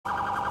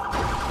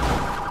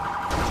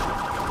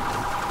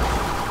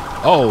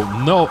Oh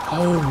no!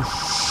 Oh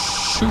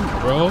shoot,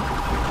 bro!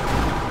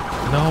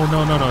 No,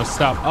 no, no, no!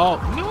 Stop! Oh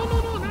no,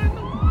 no, no, no,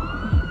 no!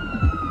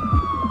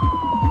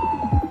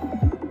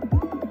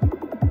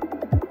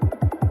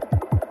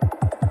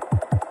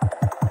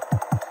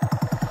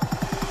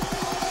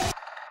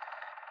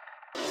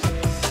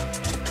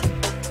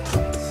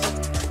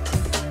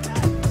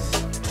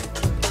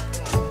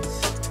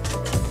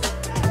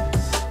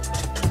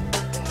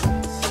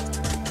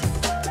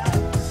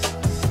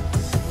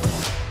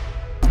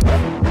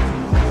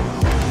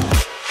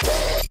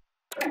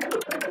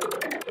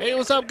 Hey,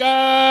 what's up,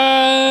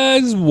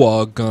 guys?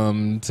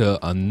 Welcome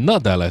to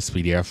another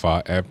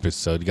Lspdfr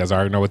episode. You guys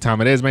already know what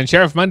time it is, man.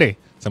 Sheriff Monday,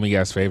 some of you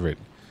guys' favorite.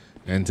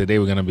 And today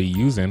we're gonna be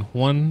using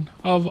one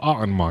of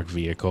our unmarked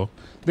vehicle.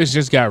 This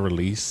just got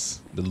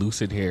released, the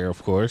Lucid here,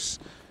 of course.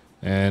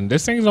 And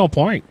this thing's on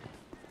point.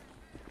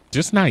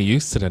 Just not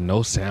used to the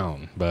no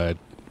sound, but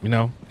you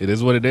know, it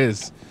is what it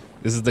is.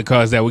 This is the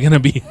cars that we're gonna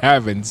be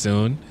having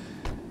soon.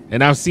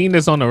 And I've seen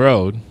this on the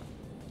road.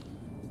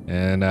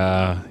 And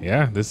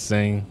yeah, this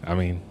thing, I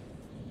mean,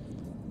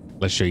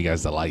 let's show you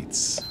guys the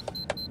lights.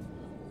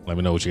 Let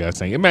me know what you guys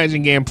think.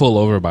 Imagine getting pulled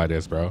over by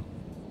this, bro.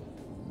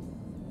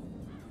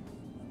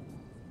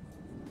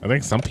 I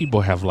think some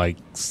people have like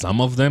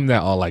some of them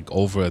that are like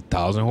over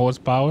 1,000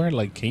 horsepower.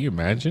 Like, can you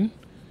imagine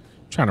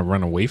trying to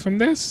run away from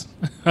this?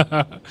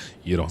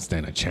 You don't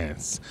stand a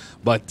chance.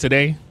 But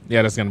today,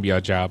 yeah, that's gonna be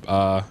our job.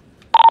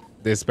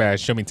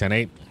 Dispatch, show me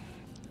 10-8.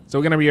 So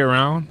we're gonna be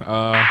around.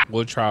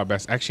 We'll try our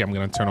best. Actually, I'm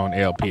gonna turn on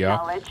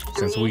ALPR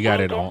since we got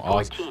it on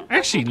all.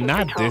 Actually,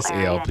 not this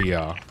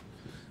ALPR.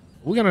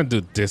 We're gonna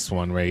do this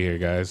one right here,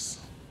 guys.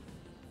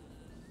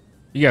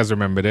 You guys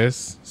remember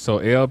this? So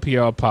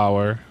ALPR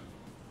power.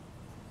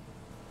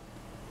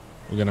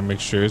 We're gonna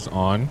make sure it's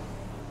on.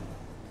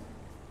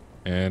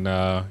 And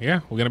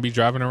yeah, we're gonna be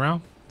driving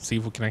around. See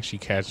if we can actually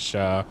catch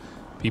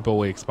people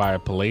with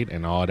expired plate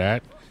and all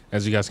that.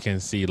 As you guys can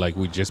see, like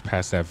we just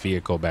passed that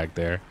vehicle back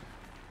there.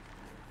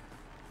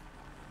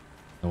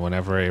 And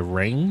whenever it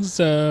rings,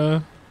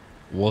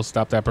 we'll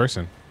stop that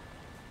person.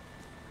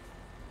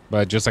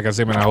 But just like I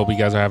said, man, I hope you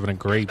guys are having a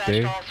great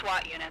day.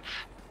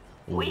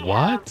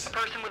 What?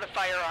 Person with a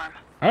firearm.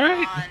 All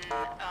right.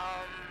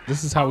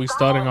 This is how we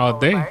starting all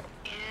day.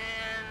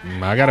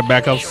 I gotta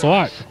back up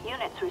SWAT.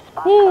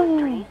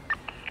 Woo.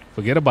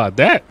 Forget about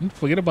that.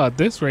 Forget about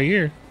this right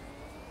here.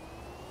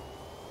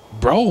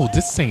 Bro,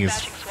 this thing is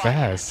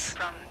fast.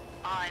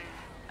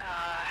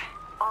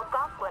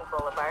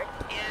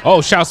 Oh,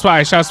 shots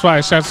fired, shots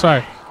fired, shots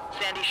fired.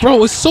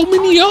 Bro, it's so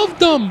many of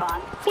them.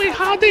 Wait,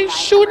 how they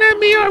shooting at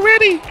me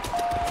already?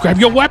 Grab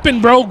your weapon,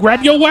 bro.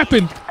 Grab your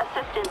weapon.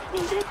 Assistance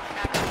needed.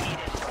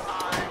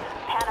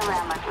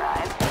 Panorama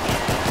Drive.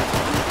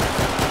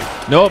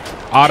 Nope.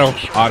 Auto,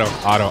 auto,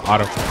 auto,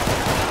 auto.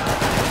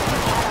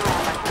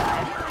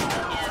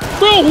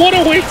 Bro, what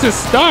a way to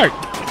start.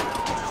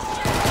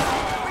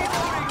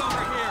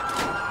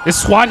 Is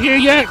SWAT here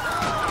yet?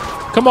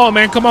 Come on,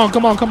 man. Come on,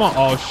 come on, come on.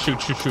 Oh,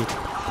 shoot, shoot, shoot.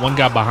 One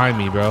guy behind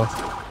me, bro.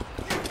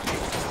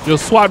 Yo,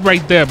 SWAT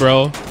right there,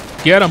 bro.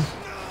 Get him.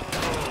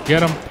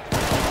 Get him.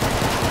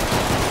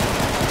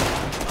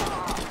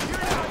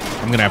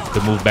 I'm gonna have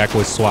to move back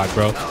with SWAT,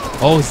 bro.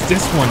 Oh, it's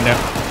this one that...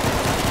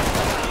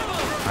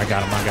 I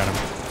got him, I got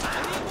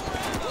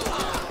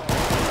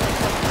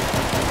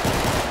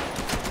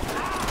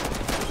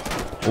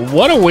him.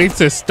 What a way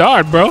to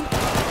start, bro.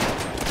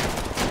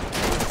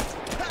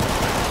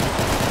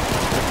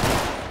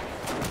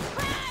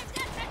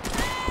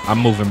 I'm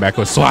moving back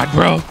with SWAT,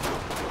 bro.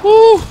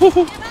 Woo.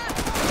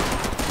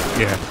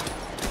 Yeah,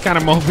 kind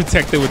of more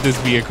protected with this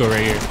vehicle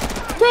right here.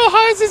 Bro,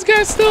 how is this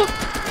guy still?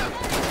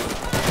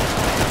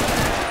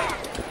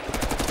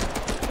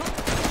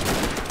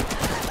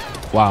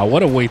 Wow,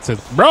 what a way to...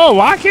 Bro,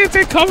 why can't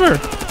they cover?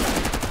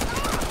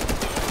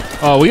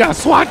 Oh, we got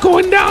SWAT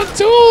going down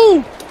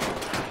too.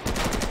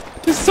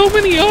 There's so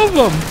many of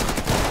them.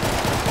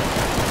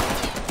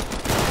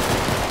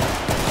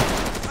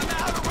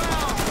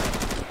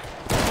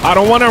 I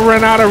don't want to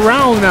run out of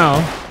round now.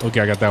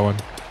 Okay, I got that one.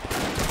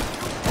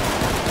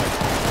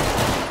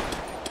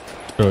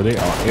 Bro, they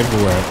are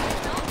everywhere.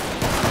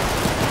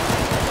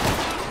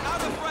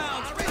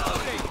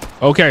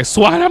 Okay,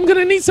 SWAT, I'm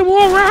gonna need some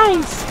more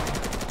rounds.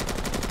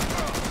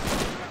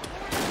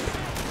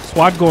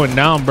 SWAT going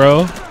down,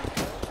 bro.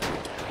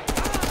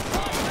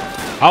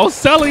 I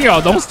was telling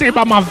y'all, don't stay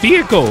by my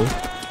vehicle.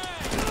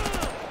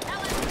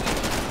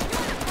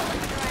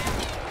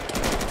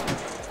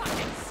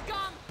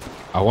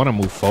 I want to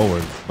move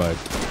forward, but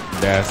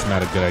that's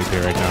not a good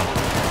idea right now.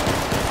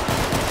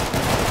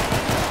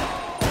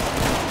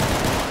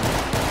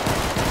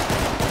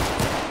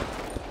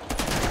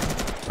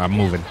 I'm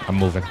moving, I'm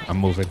moving, I'm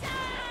moving.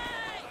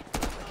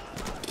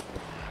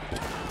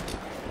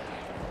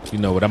 You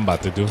know what I'm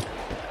about to do.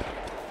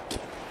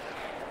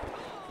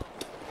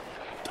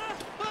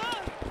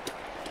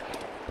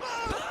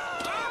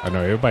 I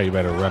know everybody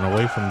better run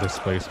away from this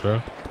place, bro.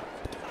 All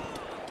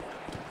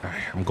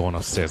right, I'm going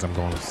upstairs. I'm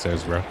going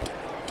upstairs, bro.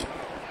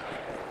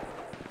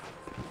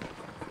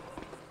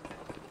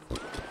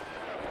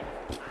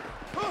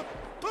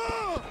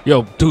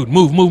 Yo, dude,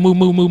 move.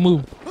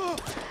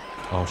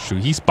 Oh,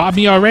 shoot. He spotted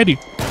me already.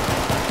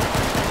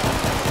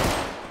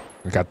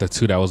 I got the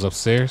 2 that was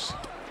upstairs.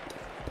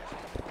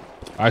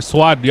 All right,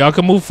 SWAT, y'all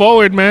can move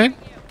forward, man.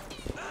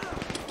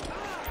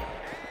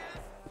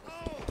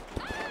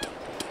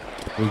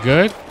 We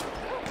good?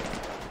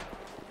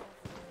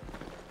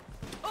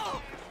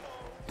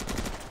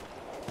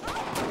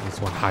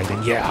 There's one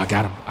hiding. Yeah, I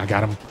got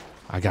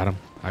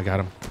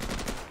him.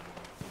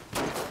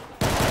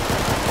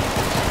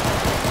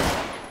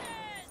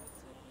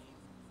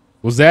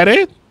 Was that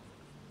it?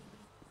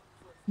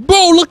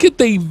 Bro, look at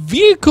the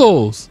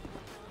vehicles.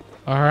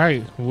 All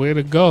right, way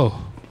to go.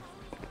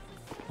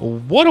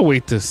 What a way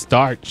to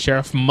start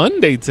Sheriff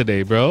Monday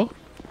today, bro. All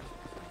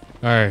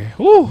right,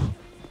 woo.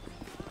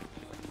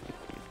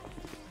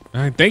 All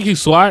right, thank you,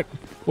 SWAT.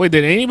 Wait,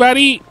 did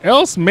anybody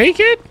else make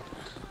it?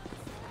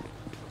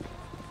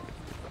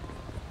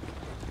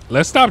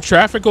 Let's stop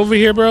traffic over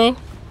here, bro.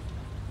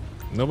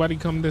 Nobody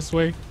come this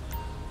way.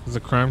 There's a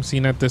crime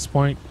scene at this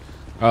point.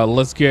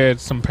 Let's get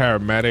some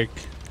paramedic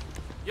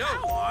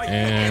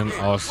and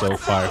also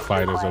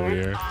firefighters over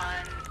here.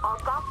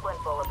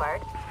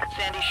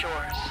 Sandy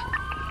Shores.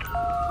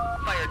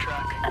 Fire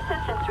truck.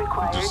 Assistance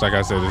required. Just like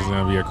I said, this is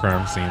gonna be a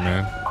crime scene,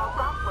 man.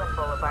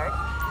 Boulevard.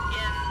 In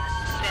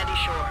Sandy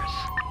Shores.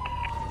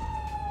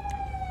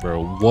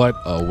 Bro, what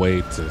a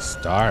way to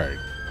start.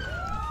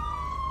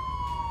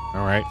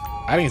 All right,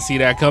 I didn't see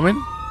that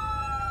coming.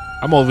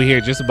 I'm over here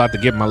just about to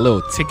get my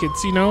little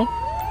tickets, you know?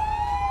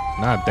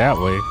 Not that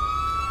way.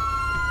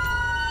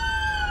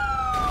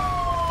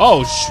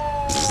 Oh,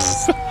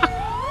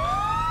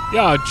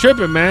 y'all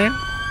tripping, man.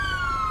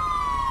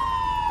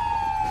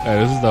 Hey,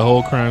 this is the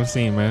whole crime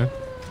scene, man.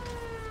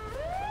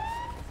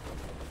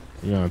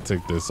 We're gonna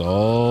take this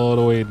all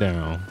the way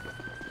down,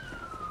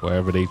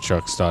 wherever they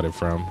truck started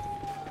from.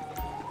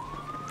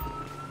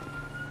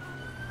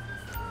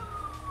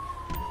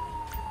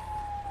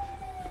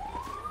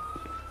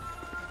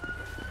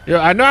 Yo,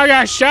 I know I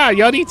got shot.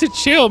 Y'all need to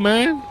chill,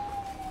 man.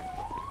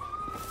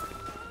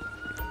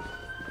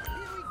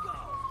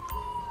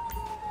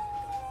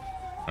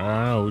 I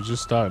don't know. We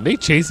just started. They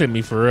chasing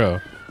me for real.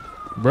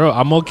 Bro,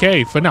 I'm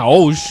okay for now.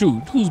 Oh,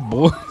 shoot. Who's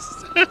boys?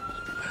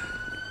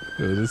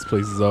 Yo, this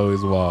place is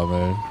always wild,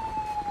 man.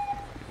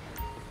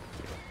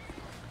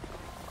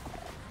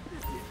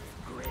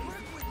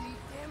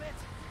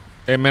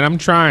 Hey, man, I'm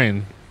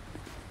trying.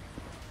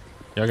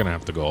 Y'all gonna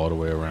have to go all the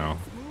way around.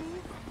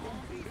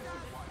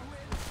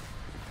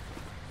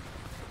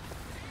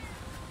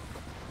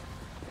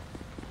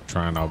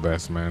 Trying our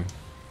best, man.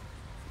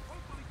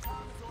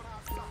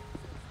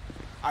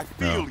 I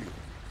feel you.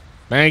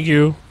 Thank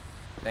you.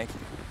 Thank you.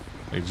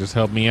 They just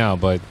helped me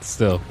out, but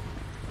still.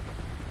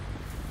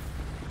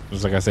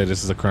 Just like I said,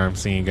 this is a crime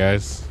scene,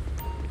 guys.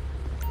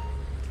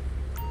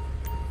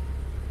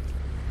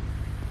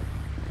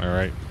 All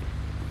right.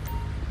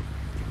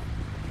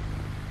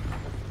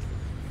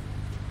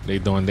 They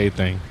doing their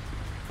thing.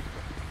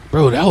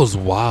 Bro, that was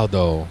wild,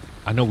 though.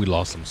 I know we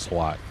lost some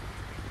SWAT.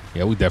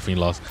 Yeah, we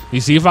definitely lost.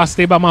 You see if I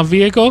stay by my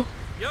vehicle?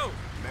 Yo,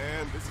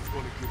 man, this is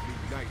gonna give me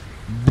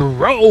nightmares.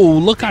 Bro,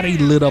 look how they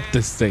lit up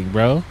this thing,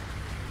 bro.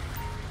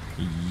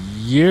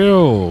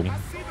 Yo.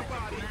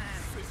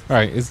 All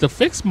right, is the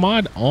fix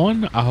mod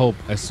on? I hope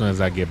as soon as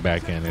I get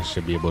back in, it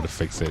should be able to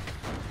fix it.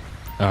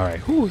 All right,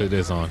 who it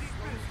is on?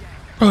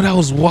 Bro, that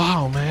was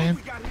wild, man.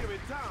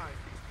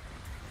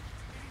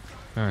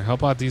 All right,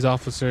 help out these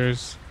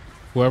officers.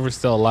 Whoever's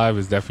still alive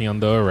is definitely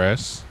under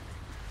arrest.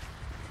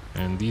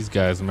 And these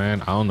guys,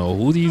 man, I don't know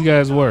who these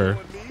guys were,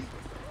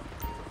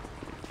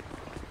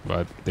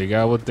 but they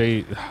got what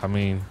they, I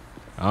mean,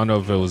 I don't know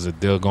if it was a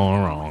deal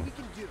going wrong,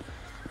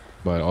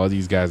 but all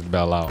these guys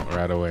bail out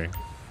right away.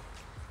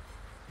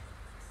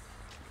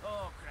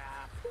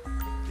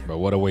 But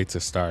what a way to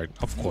start.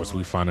 Of course,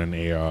 we found an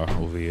AR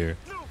over here.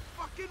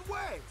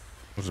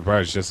 I'm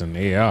surprised it's just an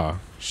AR.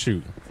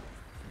 Shoot.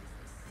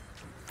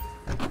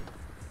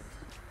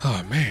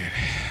 Oh, man.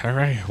 All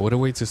right, what a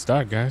way to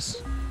start,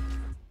 guys.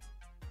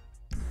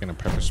 Getting a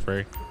pepper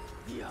spray.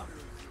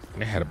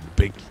 They had a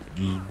big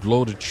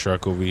loaded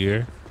truck over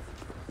here.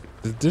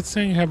 Did this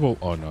thing have a,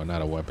 oh no,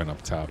 not a weapon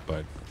up top,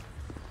 but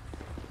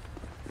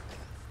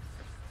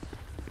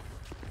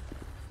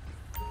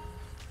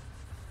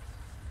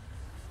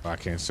I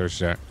can't search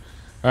that.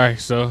 All right,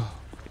 so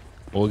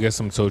we'll get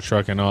some tow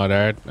truck and all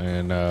that.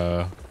 And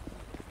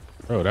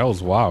bro, that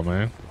was wild,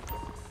 man.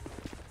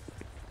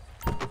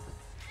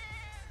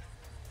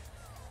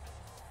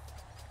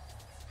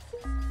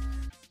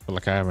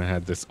 Like I haven't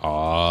had this.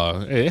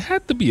 Aw, it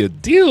had to be a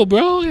deal,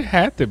 bro. It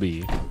had to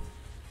be.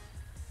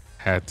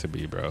 Had to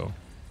be, bro.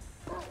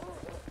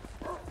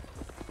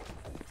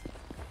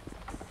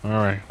 All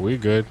right, we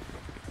good.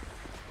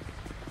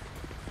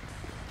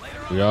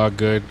 We all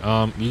good.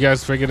 You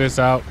guys figure this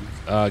out.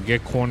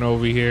 Get corner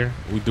over here.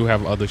 We do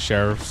have other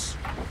sheriffs.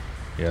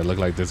 Yeah, look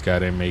like this guy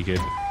didn't make it.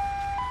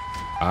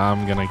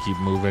 I'm gonna keep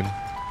moving.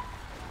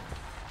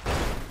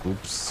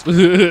 Oops.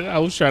 I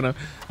was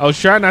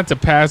trying not to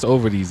pass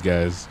over these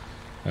guys.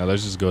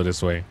 Let's just go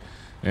this way.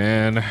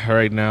 And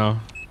right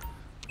now,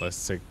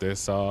 Let's take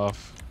this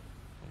off.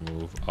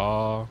 Remove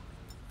all.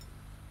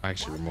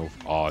 Actually, remove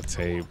all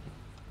tape.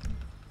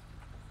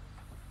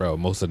 Bro,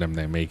 most of them,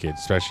 they make it,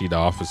 especially the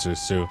officers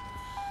too.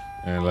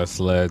 And let's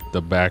let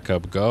the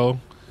backup go.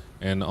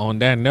 And on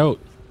that note,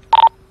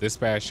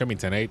 dispatch, show me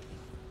 10-8.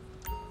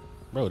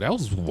 Bro, that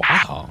was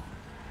wow.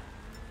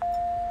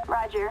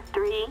 Roger,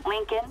 3,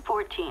 Lincoln,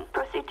 14.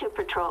 Proceed to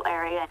patrol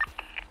area.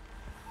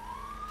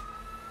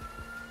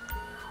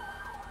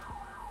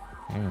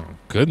 Oh,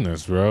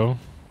 goodness, bro.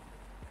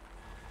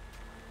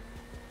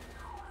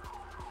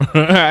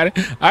 I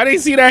didn't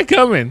see that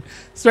coming,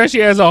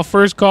 especially as our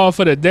first call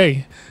for the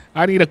day.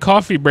 I need a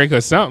coffee break or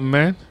something,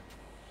 man.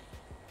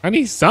 I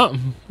need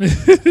something.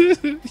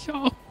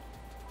 Yo,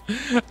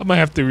 I might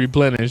have to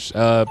replenish.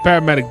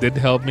 Paramedic did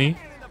help me.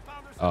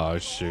 Oh,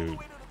 shoot.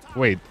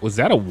 Wait, was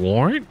that a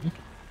warrant?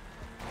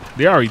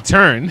 They already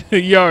turned.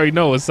 You already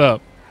know what's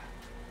up.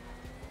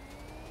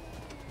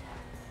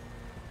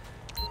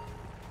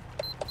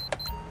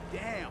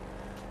 Damn.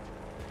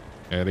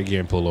 Yeah, they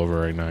getting pulled over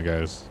right now,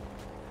 guys.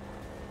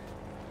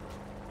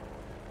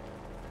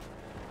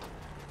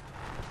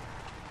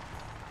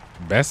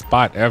 Best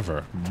spot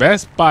ever.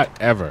 Best spot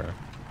ever.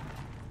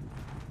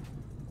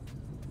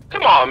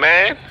 Come on,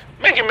 man.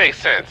 Make it make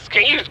sense.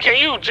 Can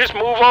you just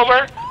move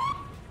over?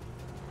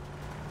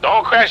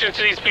 Don't crash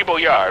into these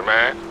people's yard,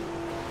 man.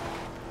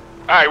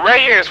 Alright,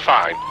 right here is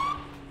fine.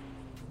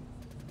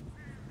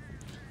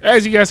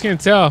 As you guys can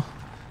tell,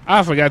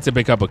 I forgot to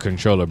pick up a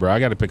controller, bro. I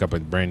got to pick up a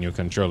brand new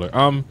controller.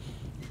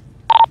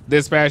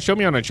 Dispatch, show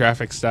me on a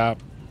traffic stop.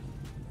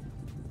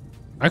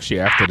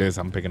 Actually, after this,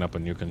 I'm picking up a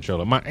new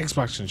controller. My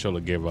Xbox controller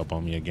gave up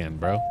on me again,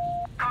 bro.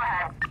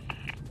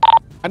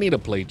 I need a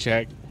plate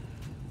check.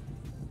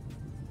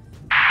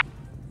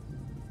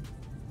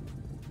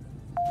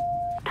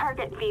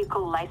 Target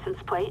vehicle license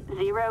plate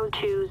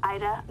 02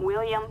 Ida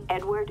William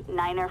Edward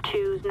Niner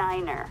 2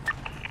 Niner.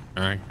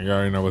 All right, you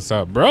already know what's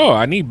up. Bro,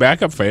 I need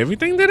backup for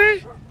everything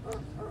today? All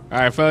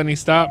right, felony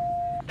stop.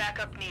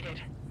 Backup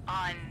needed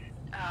on,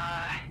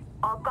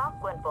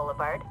 Algonquin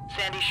Boulevard.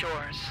 Sandy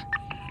Shores.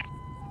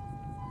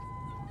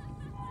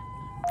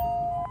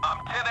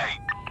 I'm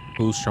 10-8.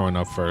 Who's showing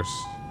up first?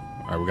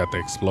 All right, we got the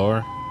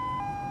Explorer.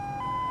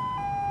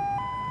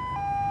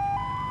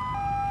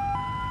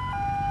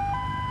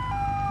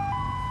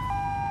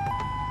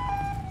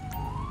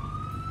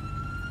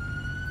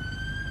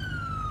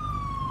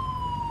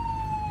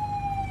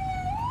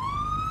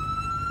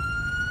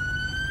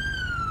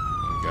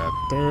 Got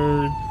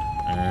third,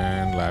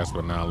 and last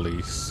but not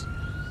least,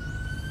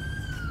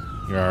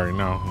 you already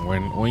know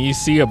when you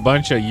see a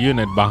bunch of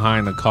unit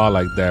behind a car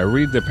like that, it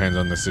really depends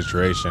on the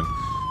situation.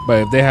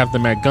 But if they have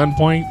them at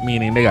gunpoint,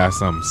 meaning they got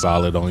something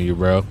solid on you,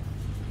 bro.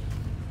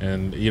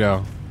 And you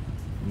know,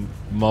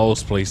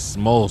 most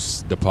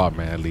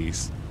department at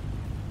least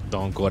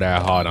don't go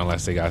that hard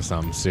unless they got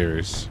something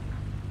serious.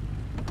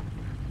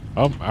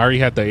 Oh, I already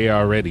had the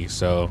AR ready,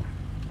 so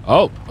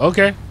oh,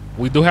 okay,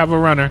 we do have a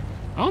runner.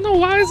 I don't know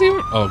why is he.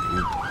 Oh,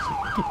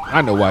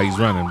 I know why he's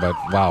running, but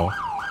wow.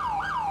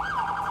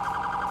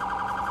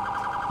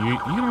 You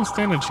don't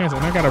stand a chance,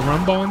 and I got a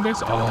run bar on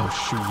this. Oh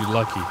shoot, you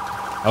lucky.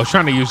 I was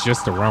trying to use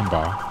just the run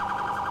bar.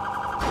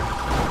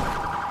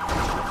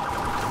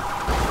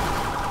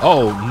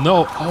 Oh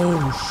no!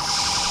 Oh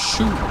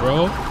shoot,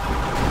 bro!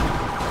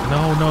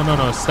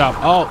 No! Stop!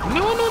 Oh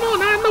no!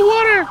 Not in the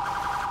water!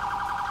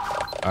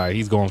 All right,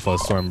 he's going for a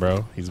swim,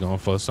 bro. He's going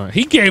for a swim.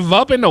 He gave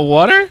up in the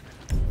water.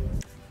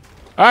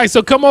 All right,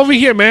 so come over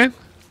here, man.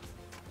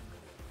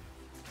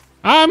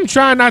 I'm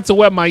trying not to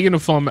wet my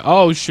uniform.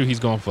 Oh shoot, he's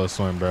going for a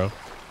swim, bro.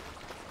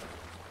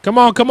 Come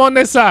on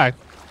this side.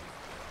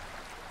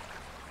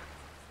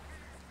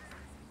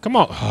 Come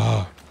on.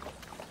 Oh.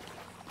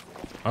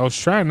 I was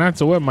trying not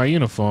to wet my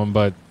uniform,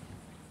 but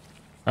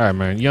all right,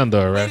 man, you're under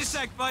arrest. Wait a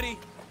sec, buddy.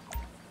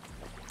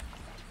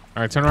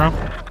 All right, turn around.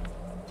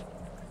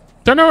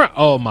 Turn around.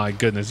 Oh my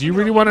goodness, you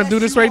really want to do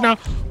this right now?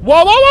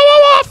 Whoa!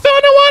 I fell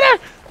in the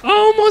water. I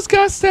almost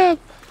got stabbed.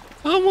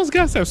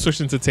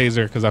 Switching to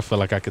taser because I feel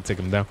like I could take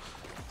him down.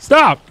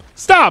 Stop,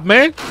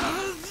 man.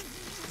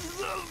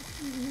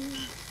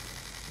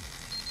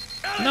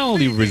 Not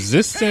only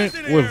resistant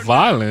with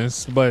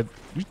violence, but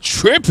you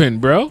tripping,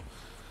 bro.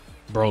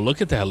 Bro,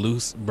 look at that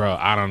loose, bro.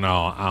 I don't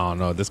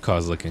know. This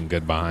car's looking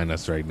good behind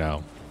us right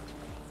now.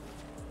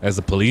 As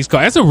a police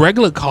car, as a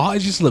regular car, it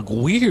just look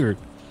weird.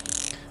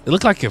 It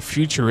looked like a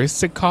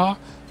futuristic car,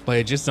 but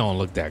it just don't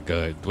look that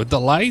good. With the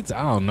lights,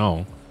 I don't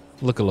know.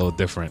 Look a little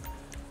different.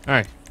 All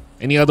right.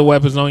 Any other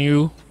weapons on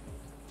you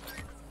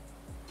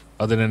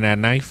other than that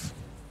knife?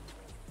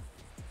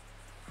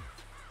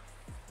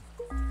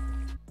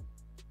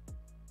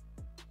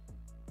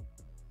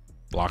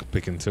 Block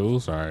picking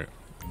tools. All right,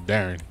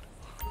 Darren.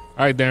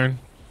 All right, Darren.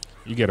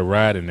 You get a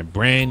ride in a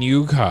brand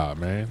new car,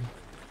 man.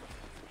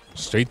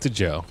 Straight to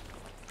jail.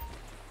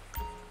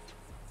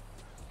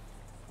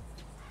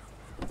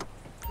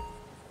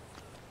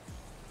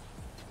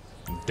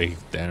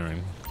 Dave Darren.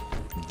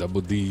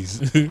 Double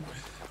D's.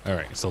 All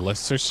right, so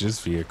let's search this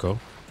vehicle.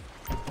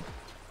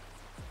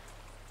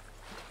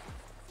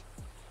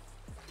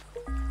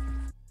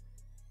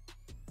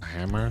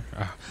 hammer.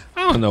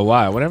 I don't know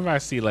why. Whenever I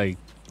see like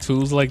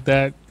tools like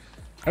that,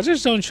 I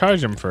just don't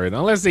charge him for it.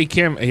 Unless they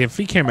came, if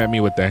he came at me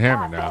with the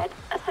hammer now,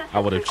 I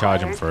would have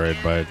charged him for it.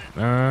 But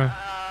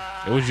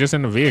it was just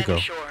in the vehicle.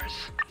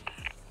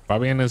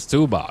 Probably in his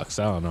toolbox.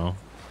 I don't know.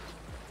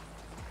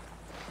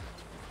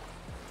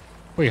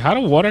 Wait, how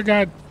the water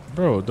got...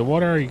 Bro, the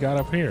water already got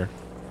up here.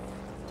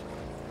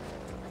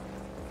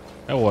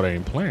 That water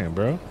ain't playing,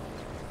 bro.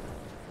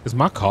 Is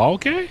my car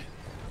okay?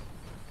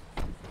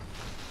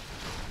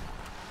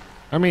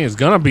 I mean, it's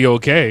gonna be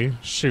okay.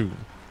 Shoot.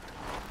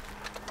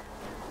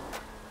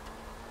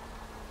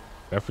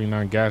 Definitely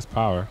not gas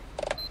power.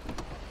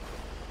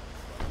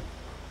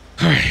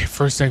 All right,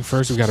 first thing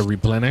first, we gotta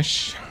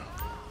replenish.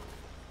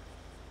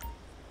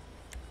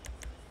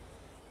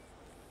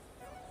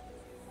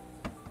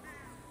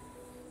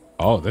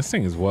 Oh, this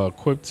thing is well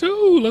equipped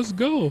too. Let's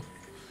go.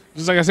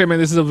 Just like I said, man,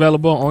 this is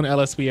available on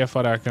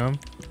Lspdfr.com.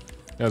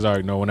 You guys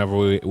already know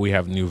whenever we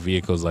have new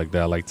vehicles like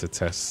that, I like to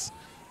test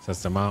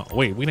them out.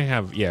 Wait, we didn't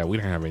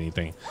have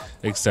anything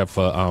except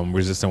for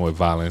resistant with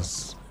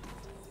violence.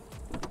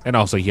 And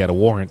also he had a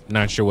warrant.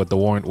 Not sure what the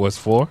warrant was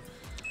for,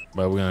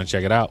 but we're gonna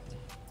check it out.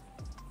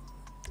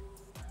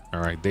 All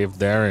right, Dave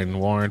Darren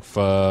warrant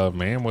for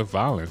man with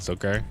violence.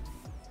 Okay.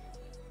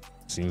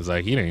 Seems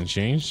like he didn't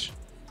change.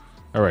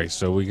 All right,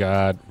 so we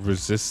got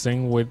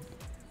resisting with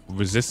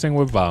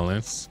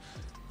violence,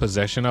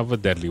 possession of a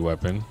deadly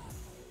weapon,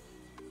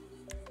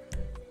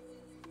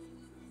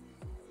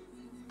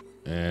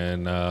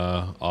 and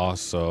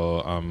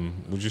also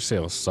would you say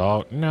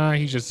assault? Nah,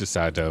 he just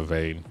decided to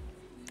evade.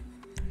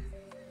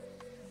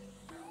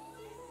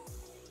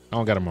 I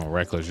don't got him on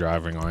reckless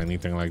driving or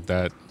anything like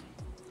that.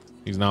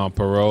 He's not on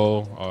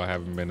parole or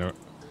haven't been.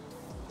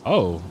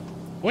 Oh,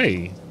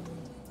 wait.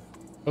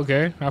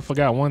 Okay, I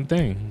forgot one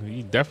thing.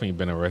 He definitely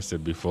been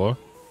arrested before.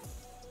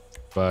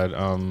 But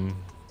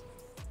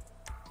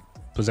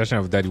possession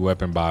of a deadly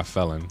weapon by a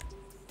felon.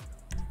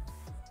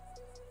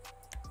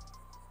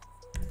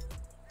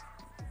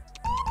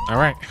 All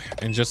right,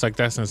 and just like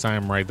that, since I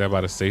am right there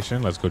by the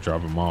station, let's go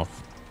drop him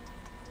off.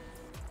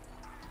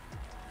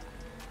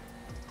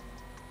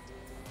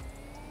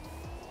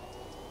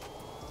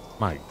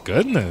 My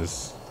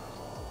goodness.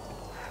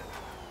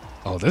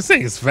 Oh, this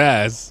thing is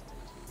fast.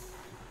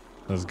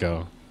 Let's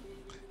go.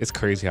 It's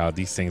crazy how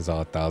these things are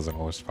 1,000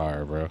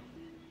 horsepower, bro.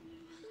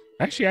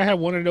 Actually, I had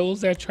one of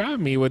those that tried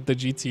me with the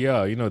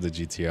GTR. You know the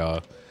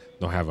GTR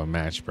don't have a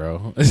match,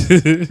 bro.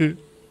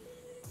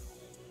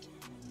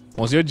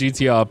 Once your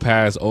GTR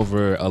pass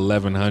over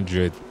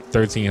 1,100,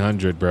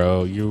 1,300,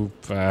 bro, you,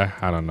 I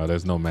don't know.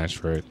 There's no match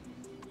for it.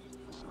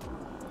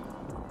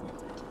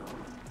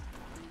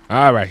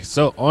 All right.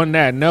 So on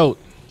that note,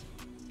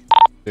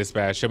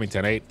 dispatch, show me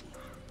 10-8.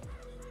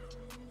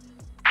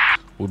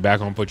 We're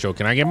back on patrol.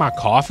 Can I get my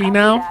coffee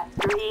now?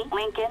 3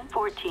 Lincoln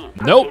 14.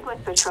 Nope.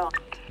 With patrol.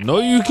 No,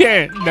 you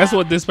can't. That's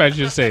what dispatch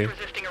just said.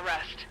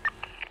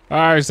 All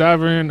right,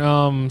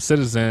 sovereign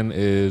citizen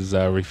is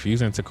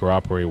refusing to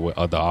cooperate with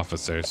other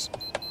officers.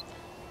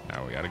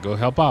 Now we gotta go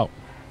help out.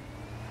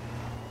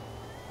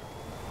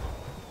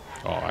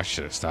 Oh, I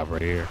should have stopped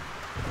right here.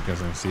 You guys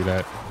didn't see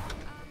that?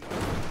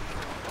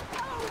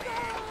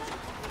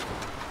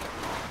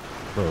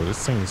 Bro,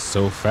 this thing is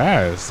so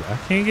fast. I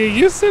can't get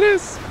used to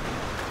this.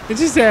 It's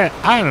just that,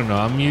 I don't know,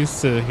 I'm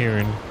used to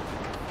hearing.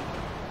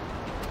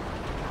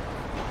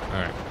 All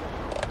right.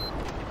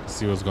 Let's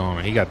see what's going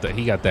on. He got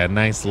that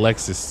nice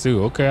Lexus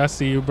too. Okay, I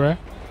see you, bruh.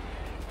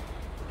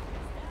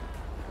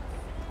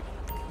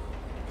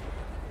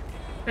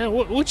 Man,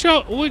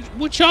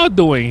 what y'all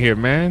doing here,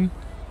 man?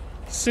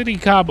 City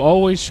cop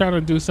always trying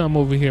to do something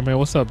over here, man.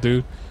 What's up,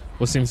 dude?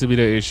 What seems to be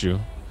the issue?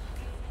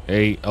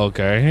 Hey,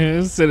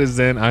 okay.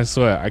 Citizen, I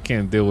swear, I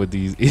can't deal with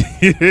these.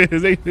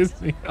 They piss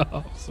me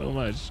off so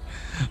much.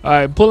 All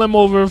right, pull him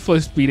over for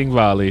speeding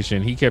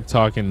violation. He kept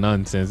talking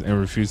nonsense and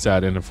refused to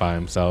identify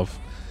himself.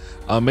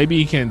 Maybe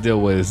he can't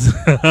deal with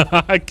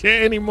I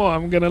can't anymore.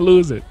 I'm gonna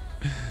lose it.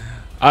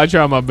 I'll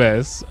try my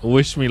best.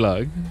 Wish me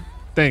luck.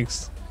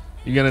 Thanks.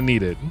 You're gonna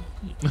need it.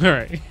 All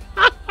right.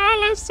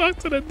 Let's talk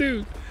to the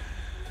dude.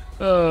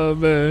 Oh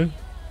man.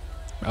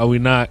 I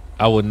would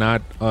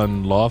not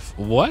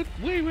unlawful. What?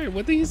 Wait.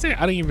 What did he say?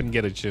 I didn't even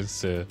get a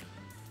chance to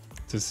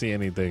see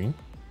anything.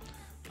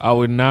 I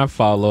would not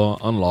follow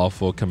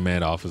unlawful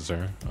command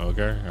officer.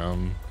 Okay.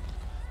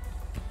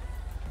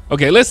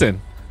 Okay, listen.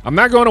 I'm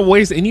not going to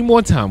waste any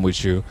more time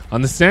with you.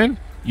 Understand?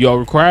 You are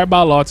required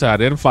by law to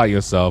identify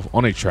yourself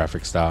on a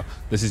traffic stop.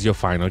 This is your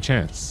final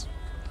chance.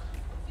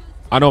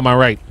 I know my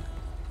right.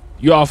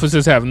 You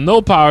officers have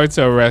no power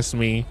to arrest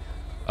me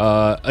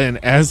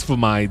and ask for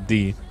my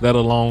ID, let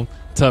alone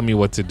tell me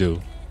what to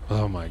do.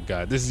 Oh my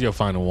God. This is your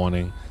final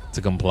warning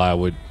to comply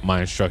with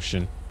my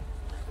instruction.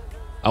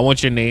 I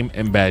want your name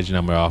and badge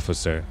number,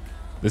 officer.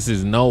 This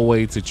is no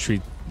way to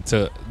treat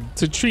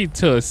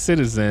a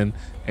citizen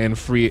in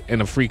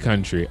a free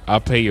country.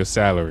 I'll pay your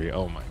salary.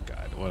 Oh my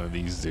God, one of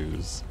these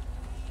dudes.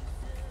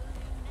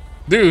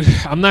 Dude,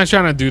 I'm not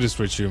trying to do this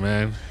with you,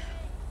 man.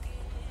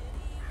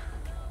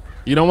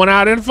 You don't want to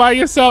identify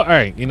yourself? All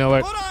right, you know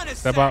what?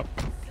 Step out.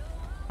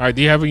 All right,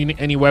 do you have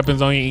any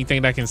weapons on you?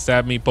 Anything that can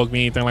stab me, poke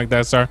me, anything like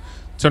that, sir?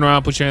 Turn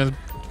around, put your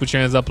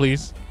hands up,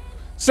 please.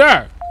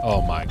 Sir!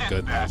 Oh my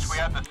goodness.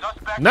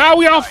 Now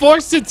we all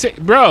forced to take,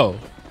 bro.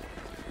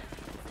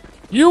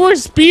 You were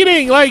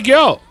speeding, like,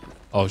 yo.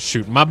 Oh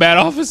shoot, my bad,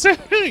 officer.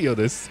 Yo,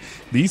 these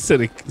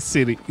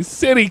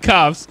city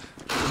cops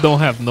don't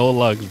have no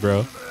luck,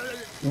 bro.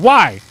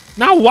 Why?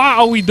 Now why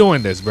are we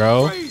doing this,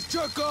 bro?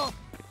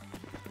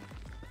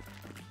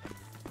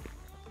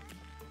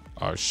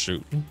 Oh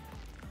shoot.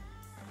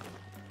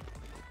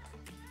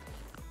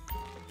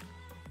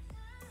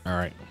 All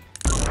right.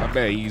 I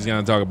bet he's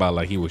gonna talk about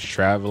like he was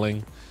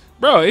traveling.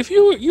 Bro, if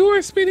you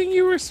were speeding,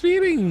 you were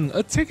speeding.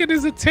 A ticket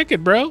is a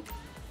ticket, bro.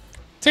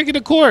 Take it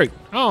to court.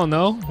 I don't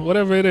know.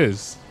 Whatever it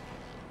is.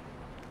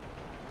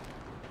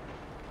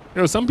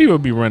 Yo, some people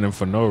be running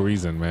for no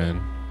reason,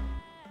 man.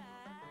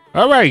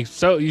 All right.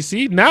 So you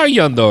see, now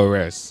you're under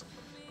arrest.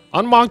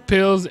 Unmarked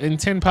pills and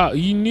 10 pounds.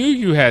 You knew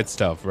you had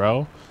stuff,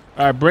 bro.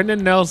 All right,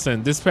 Brendan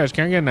Nelson. Dispatch,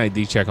 can I get an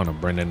ID check on a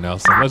Brendan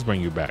Nelson? Let's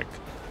bring you back.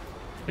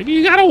 Maybe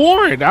you got a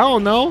warrant. I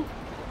don't know.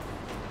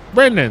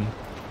 Brendan,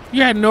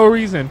 you had no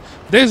reason.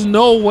 There's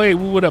no way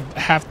we would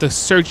have to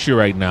search you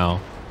right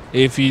now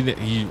if you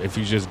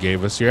just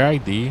gave us your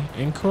ID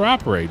and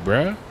cooperate,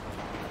 bruh.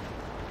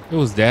 It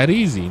was that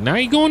easy. Now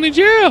you going to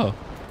jail.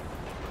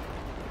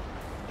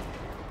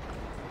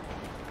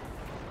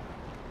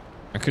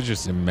 I could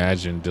just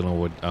imagine dealing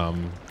with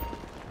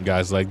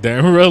guys like that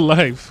in real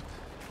life.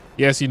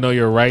 Yes, you know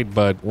you're right,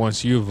 but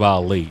once you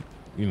violate,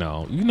 you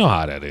know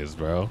how that is,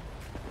 bro.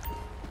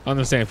 I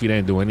understand if you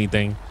didn't do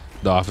anything,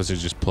 the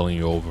officer's just pulling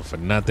you over for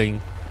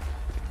nothing.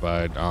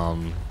 But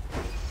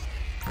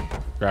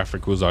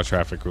traffic rules are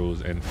traffic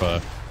rules, and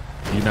for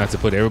you not to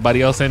put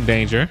everybody else in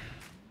danger.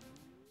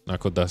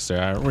 Knuckle duster,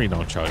 I really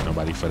don't charge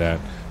nobody for that.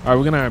 All right,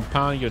 we're gonna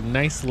impound your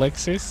nice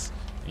Lexus,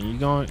 and you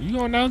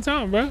going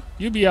downtown, bro.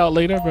 You'll be out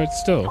later, but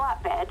still,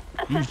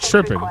 you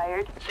tripping.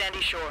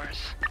 Sandy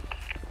Shores.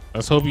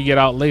 Let's hope you get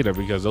out later,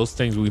 because those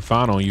things we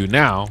found on you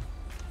now,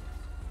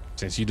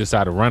 since you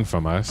decided to run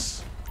from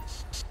us,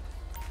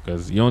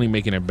 because you're only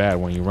making it bad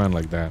when you run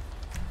like that.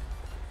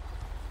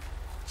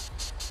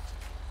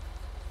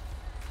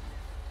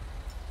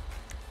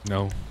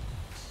 No.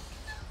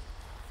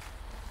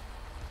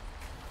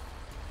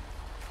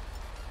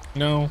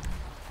 No.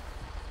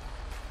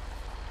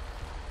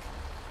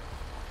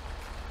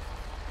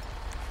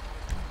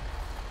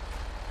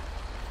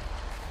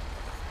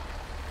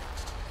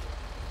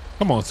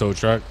 Come on, tow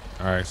truck.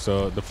 All right,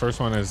 so the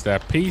first one is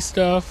that P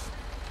stuff.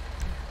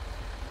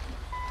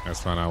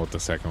 Let's find out what the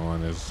second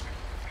one is.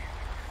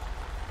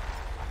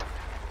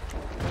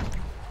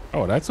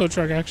 Oh, that tow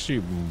truck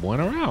actually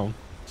went around.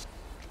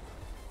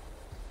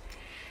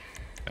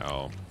 Oh.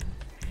 All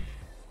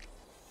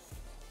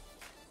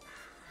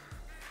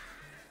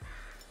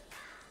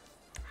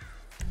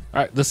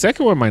right, the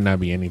second one might not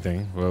be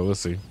anything. Well, we'll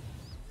see.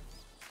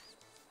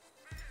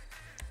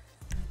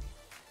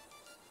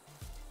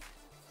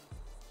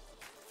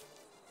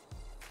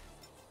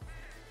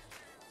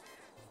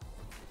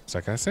 It's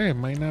like I said, it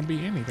might not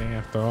be anything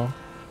after all.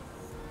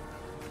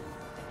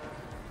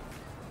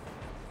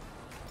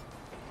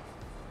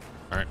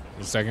 All right,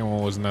 the second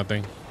one was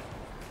nothing.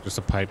 Just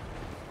a pipe.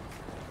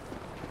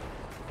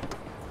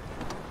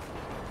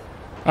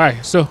 All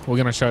right, so we're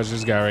gonna charge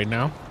this guy right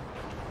now.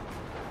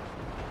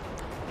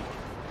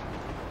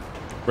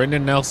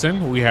 Brendan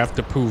Nelson, we have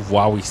to prove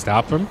why we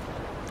stop him.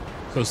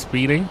 So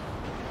speeding.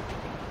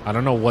 I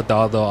don't know what the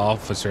other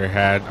officer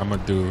had. I'm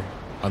gonna do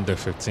under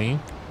 15.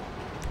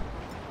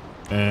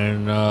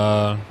 And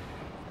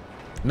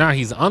now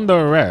he's under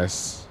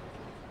arrest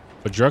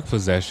for drug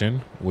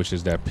possession, which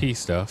is that P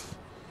stuff.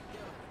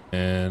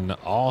 And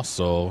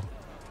also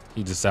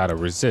he decided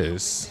to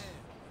resist,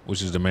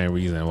 which is the main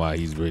reason why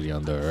he's really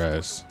under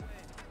arrest.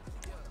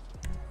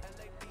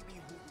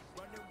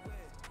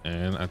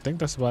 And I think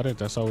that's about it.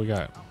 That's all we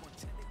got.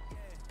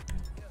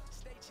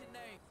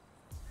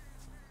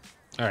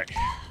 All right.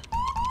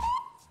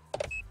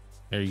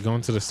 Here, you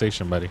going to the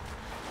station, buddy.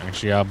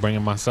 Actually, I'll bring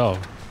it myself.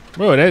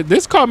 Bro,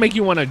 this car make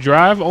you want to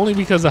drive only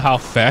because of how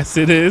fast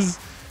it is.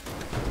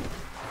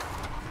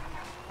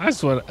 I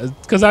just want,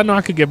 because I know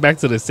I could get back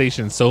to the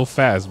station so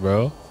fast,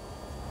 bro.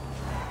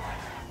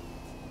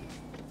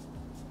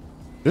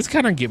 This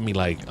kind of get me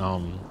like, I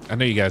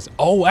know you guys.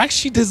 Oh,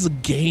 actually, there's a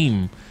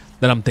game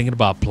that I'm thinking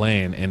about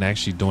playing and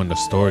actually doing the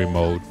story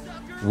mode,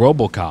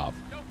 RoboCop.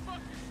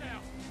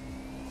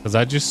 Because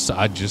I just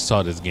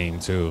saw this game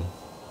too,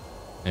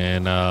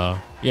 and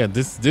yeah,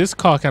 this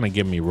car kind of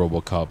give me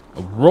RoboCop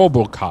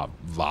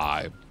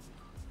vibe.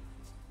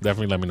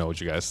 Definitely let me know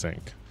what you guys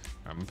think.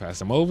 I'm gonna pass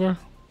him over.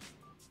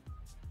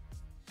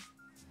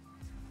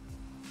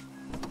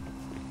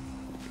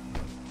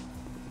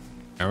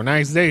 Have a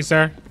nice day,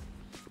 sir.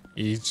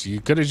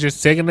 You could have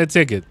just taken the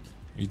ticket.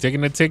 You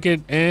taking the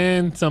ticket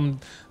and some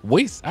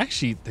waste.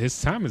 Actually, his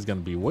time is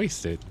gonna be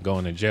wasted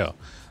going to jail.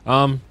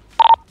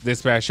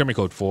 Dispatch, show me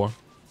code 4. All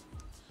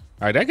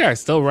right, that guy's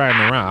still riding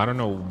around. I don't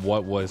know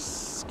what was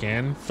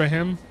scanned for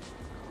him,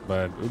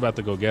 but we're about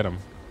to go get him.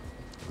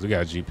 We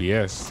got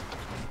GPS.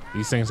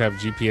 These things have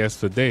GPS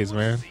for days,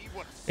 man.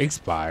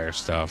 Expire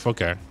stuff.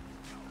 Okay.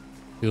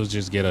 He'll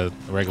just get a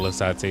regular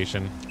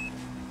citation.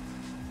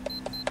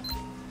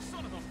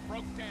 Son of a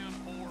broke down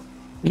whore.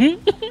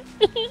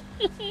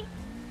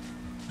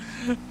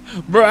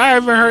 Bro, I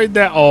haven't heard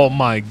that. Oh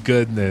my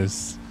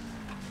goodness.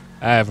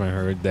 I haven't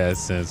heard that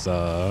since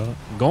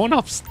going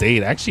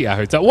upstate. Actually, I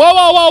heard that. Whoa,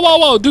 whoa, whoa, whoa,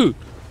 whoa, dude.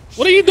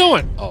 What are you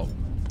doing? Oh,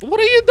 what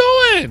are you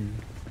doing?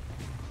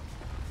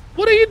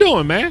 What are you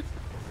doing, man?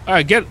 All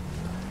right, get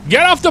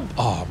off the.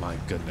 Oh my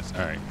goodness.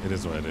 All right, it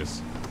is what it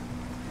is.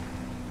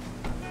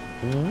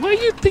 Where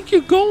do you think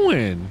you're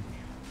going?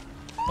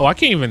 Oh, I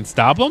can't even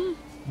stop him?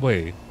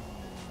 Wait.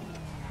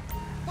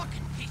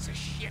 Fucking piece of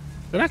shit.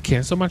 Did I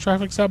cancel my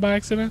traffic stop by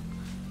accident?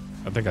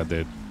 I think I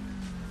did.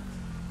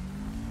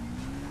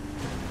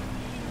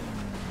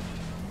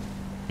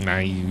 Now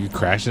you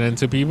crashing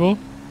into people?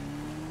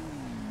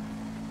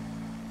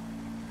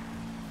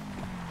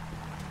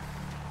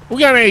 We're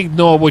gonna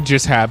ignore what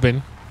just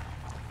happened.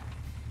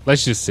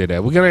 Let's just say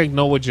that. We're gonna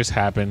ignore what just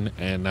happened,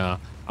 and I'm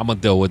gonna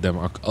deal with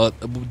them.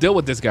 Deal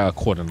with this guy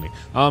accordingly.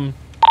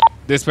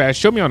 Dispatch,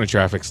 show me on a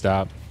traffic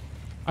stop.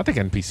 I think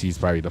NPC is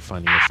probably the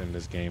funniest in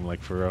this game,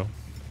 like for real.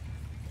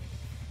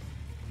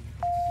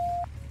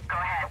 Go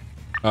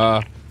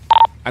ahead.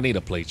 I need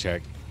a plate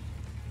check.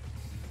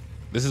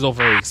 This is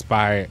over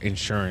expired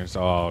insurance.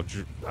 Oh,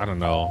 I don't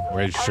know,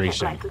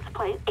 registration. License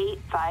plate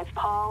 85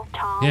 Paul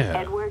Tom Yeah.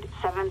 Edward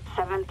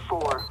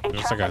 774.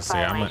 Just like I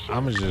say,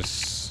 I'm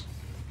just.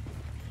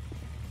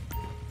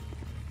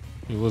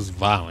 It was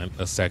violent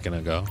a second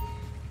ago,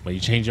 but you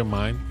changed your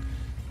mind.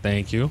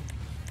 Thank you.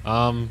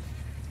 All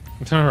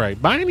right.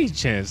 By any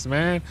chance,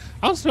 man,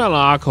 I'm smelling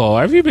alcohol.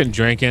 Have you been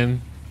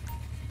drinking?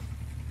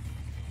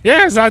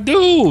 Yes, I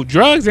do.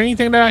 Drugs?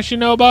 Anything that I should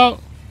know about?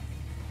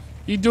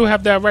 You do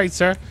have that right,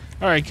 sir.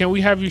 All right. Can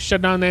we have you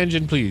shut down the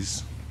engine,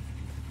 please?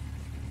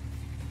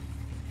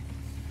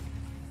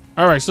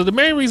 All right. So the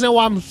main reason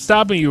why I'm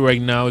stopping you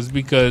right now is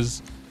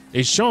because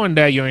it's showing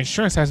that your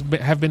insurance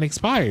have been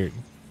expired.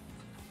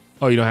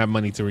 Oh, you don't have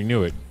money to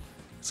renew it.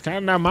 It's kind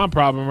of not my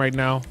problem right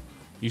now.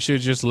 You should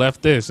have just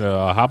left this.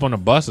 Hop on a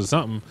bus or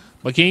something.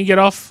 But can you get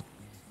off?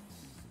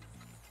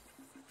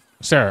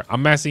 Sir,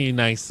 I'm asking you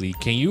nicely.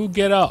 Can you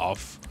get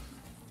off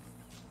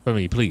for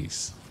me,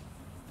 please?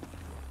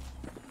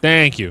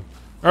 Thank you.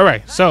 All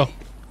right, so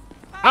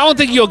I don't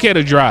think you're okay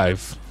to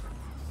drive.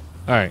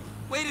 All right.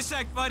 Wait a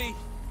sec, buddy.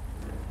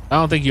 I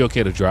don't think you're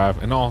okay to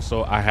drive. And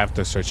also, I have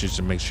to search you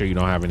to make sure you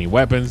don't have any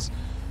weapons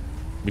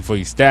before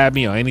you stab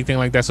me or anything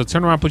like that. So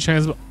turn around, put your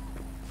hands up.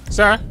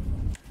 Sir,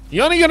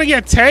 you're only gonna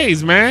get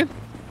tased, man.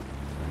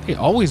 Hey,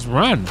 always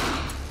run.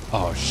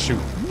 Oh, shoot.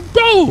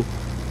 Bro,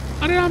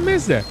 how did I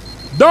miss that?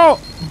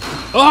 Don't.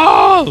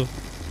 Oh,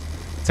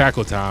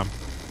 tackle time.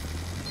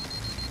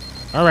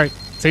 All right,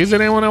 taser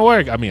didn't want to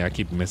work. I mean, I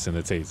keep missing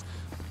the tase.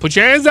 Put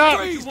your hands up.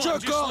 Please,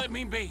 just let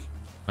me be.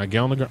 I get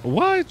on the ground.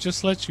 What?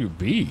 Just let you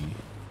be.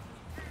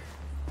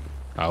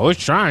 I was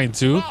trying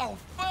to. Oh,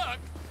 fuck.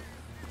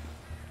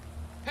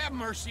 Have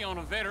mercy on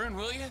a veteran,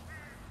 will you?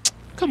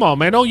 Come on,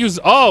 man. Don't use.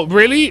 Oh,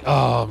 really?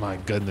 Oh, my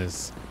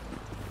goodness.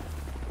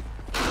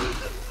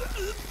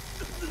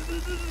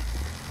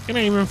 It ain't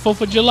even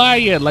 4th of July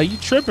yet. Like, you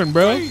tripping,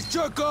 bro. Please,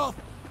 jerk off.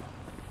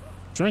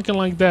 Drinking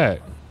like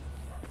that.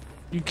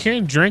 You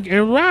can't drink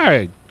and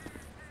ride.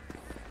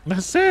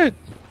 That's it.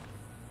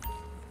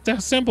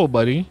 That's simple,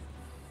 buddy.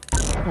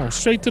 Go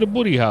straight to the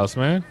booty house,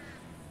 man.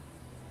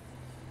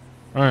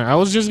 All right, I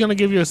was just gonna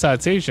give you a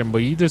citation, but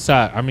you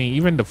decide. I mean,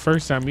 even the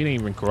first time you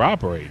didn't even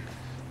cooperate.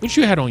 What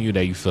you had on you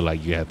that you feel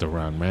like you had to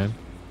run, man?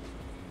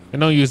 And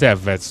don't use that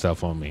vet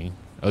stuff on me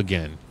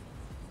again.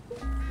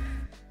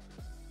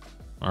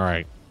 All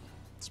right,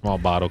 small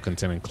bottle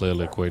containing clear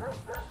liquid.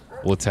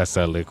 We'll test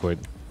that liquid.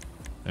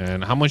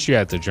 And how much you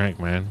had to drink,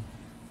 man?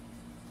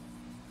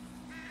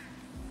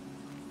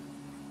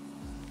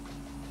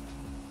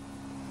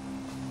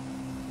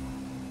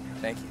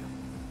 Thank you.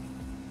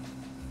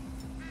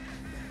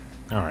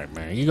 All right,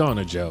 man. You going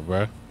to jail,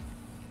 bro.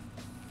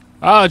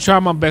 I'll try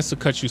my best to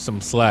cut you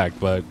some slack,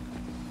 but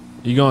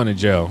you going to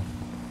jail.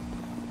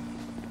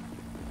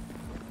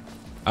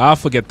 I'll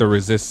forget the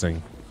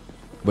resisting,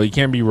 but you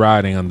can't be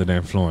riding under the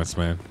influence,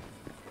 man.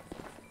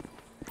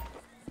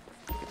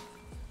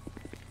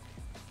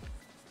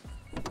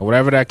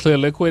 Whatever that clear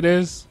liquid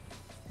is,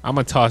 I'm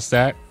gonna toss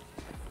that.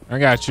 I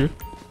got you.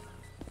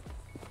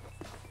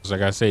 Just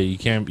like I say, you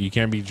can't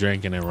be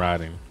drinking and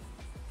riding.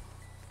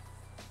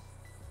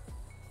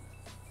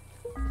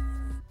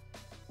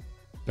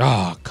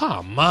 Oh,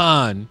 come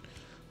on.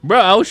 Bro,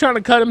 I was trying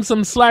to cut him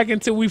some slack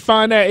until we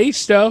find that H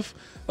stuff.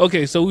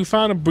 Okay, so we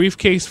found a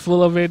briefcase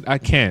full of it. I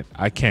can't.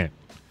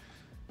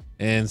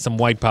 And some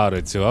white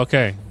powder too.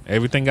 Okay,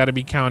 everything got to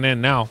be counted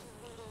in now.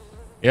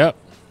 Yep.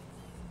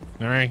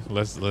 All right,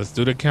 let's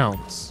do the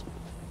counts.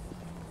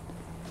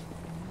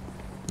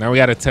 Now we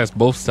got to test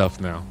both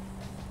stuff now.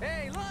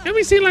 Have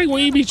you seen like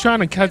when you be trying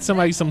to cut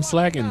somebody some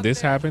slack and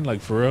this happened?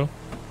 Like for real?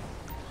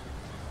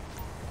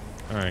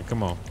 All right,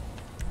 come on.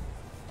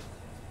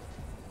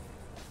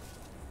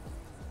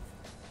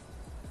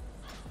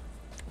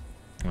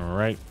 All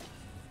right.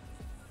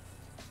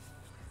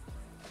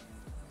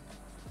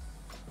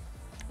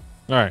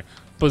 All right.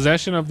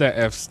 Possession of that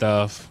F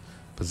stuff.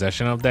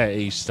 Possession of that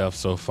H stuff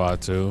so far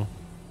too.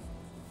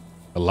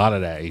 A lot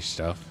of that H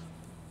stuff.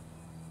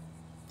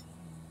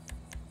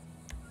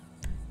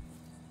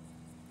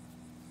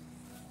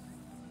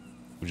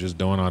 We're just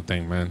doing our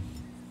thing, man.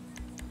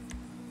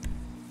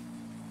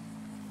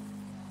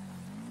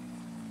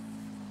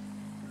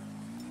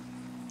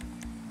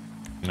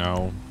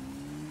 No.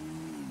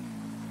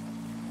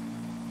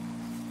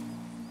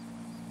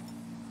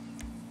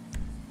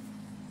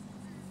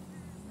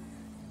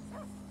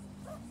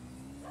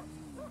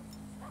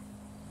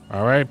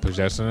 All right,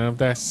 possession of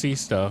that C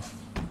stuff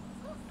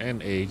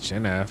and H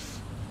and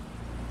F.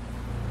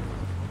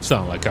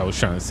 Sound like I was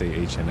trying to say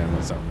H and M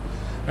or something.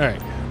 All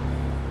right.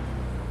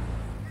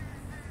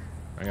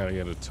 I gotta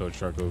get a tow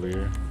truck over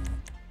here.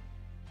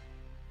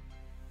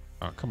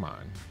 Oh, come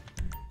on.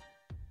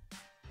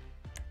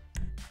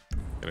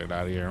 Get it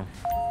out of here.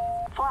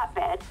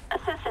 Flatbed.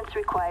 Assistance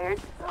required.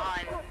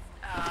 On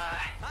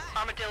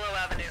Armadillo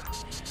Avenue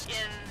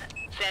in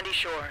Sandy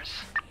Shores.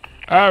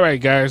 All right,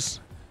 guys.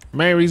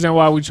 Main reason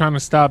why we're trying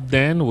to stop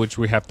Dan, which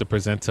we have to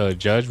present to a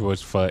judge,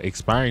 was for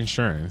expired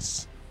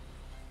insurance.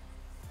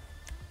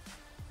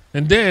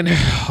 And then,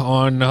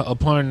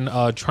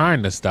 upon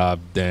trying to stop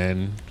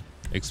Dan,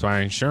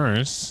 expired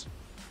insurance,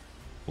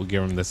 we'll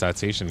give him the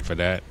citation for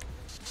that.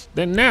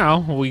 Then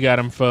now we got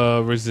him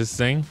for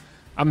resisting.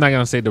 I'm not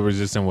gonna say the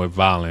resisting with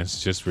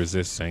violence, just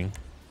resisting.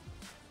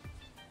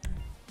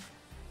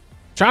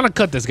 Trying to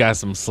cut this guy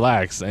some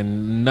slacks,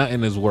 and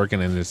nothing is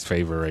working in his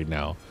favor right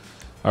now.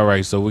 All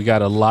right, so we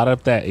got a lot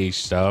of that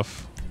H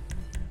stuff,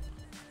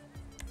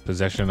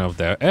 possession of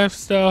that F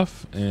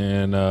stuff,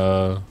 and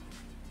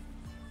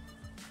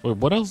wait,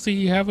 what else do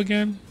you have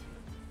again?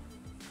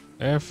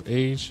 F,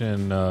 H,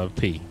 and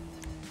P.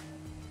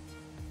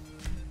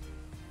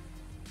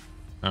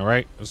 All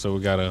right, so we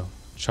gotta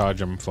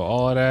charge him for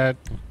all of that,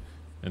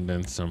 and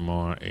then some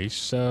more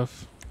H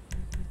stuff.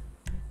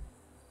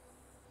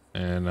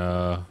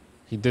 And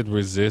he did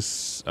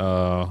resist,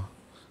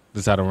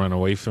 decided to run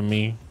away from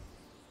me.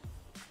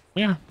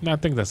 Yeah, no, I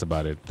think that's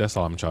about it. That's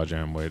all I'm charging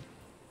him with.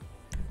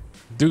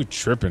 Dude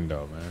tripping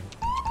though, man.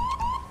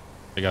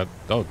 They got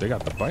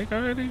the bike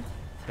already?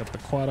 Got the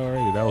quad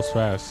already. That was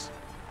fast.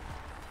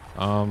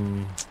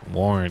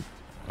 Warrant.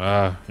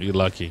 You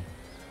lucky.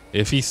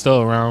 If he's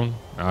still around,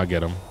 I'll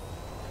get him.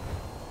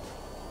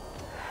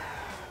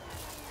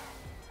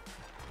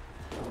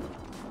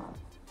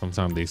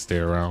 Sometimes they stay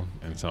around,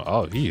 and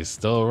so he is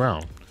still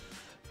around.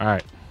 All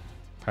right,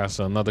 pass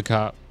to another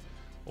cop,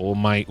 or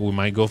we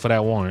might go for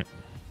that warrant.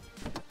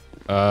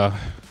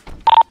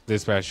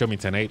 Dispatch, show me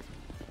 10-8.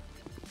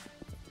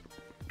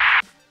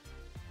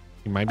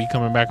 He might be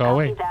coming back our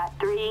way.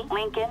 3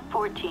 Lincoln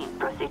 14.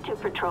 Proceed to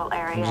patrol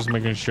area. I'm just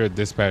making sure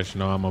dispatch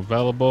know I'm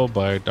available,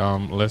 but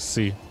let's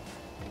see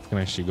if I can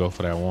actually go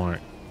for that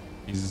warrant.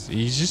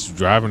 He's just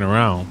driving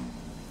around,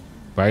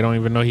 but I don't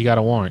even know he got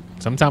a warrant.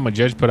 Sometimes a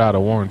judge put out a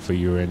warrant for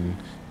you and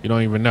you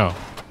don't even know.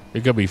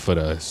 It could be for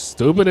the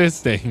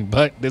stupidest thing,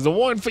 but there's a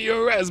warrant for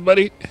your arrest,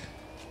 buddy.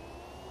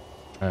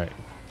 All right.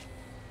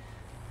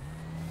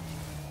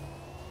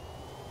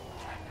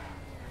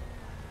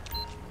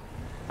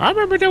 I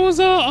remember there was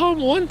a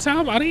one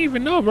time I didn't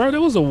even know, bro.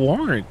 There was a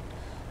warrant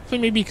for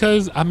me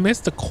because I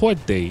missed the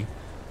court date.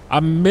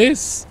 I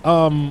missed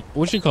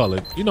what you call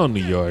it? You know,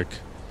 New York.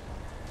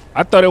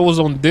 I thought it was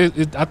on this.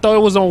 I thought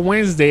it was on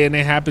Wednesday, and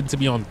it happened to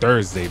be on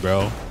Thursday,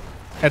 bro.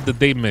 Had the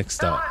date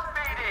mixed up.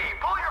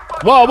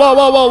 Whoa, whoa,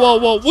 whoa, whoa, whoa,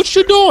 whoa! What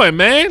you doing,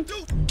 man?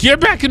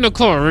 Get back in the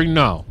car right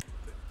now.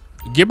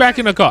 Get back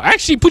in the car.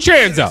 Actually, put your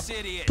hands up.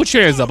 Put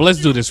your hands up. Let's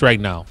do this right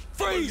now.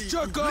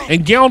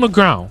 And get on the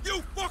ground.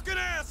 You fucking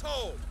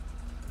asshole!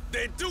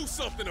 Then do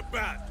something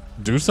about it.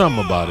 Do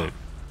something about it.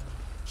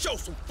 Show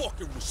some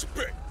fucking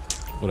respect.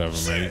 Whatever,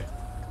 man.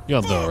 You're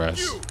under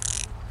arrest.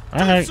 All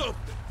right.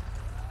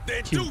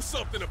 Then do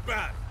something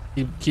about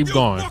it. Keep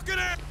going.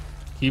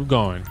 Keep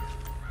going.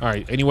 All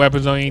right. Any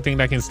weapons or anything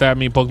that can stab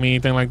me, poke me,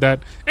 anything like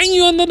that? Ain't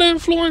you under the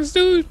influence,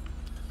 dude?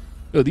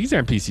 Yo, these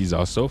NPCs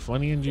are so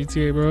funny in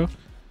GTA, bro. All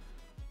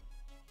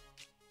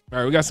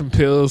right, we got some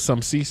pills,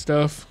 some C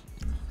stuff,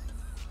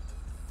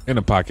 and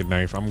a pocket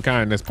knife. I'm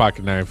carrying this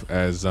pocket knife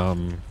as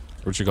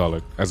what you call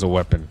it, as a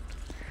weapon,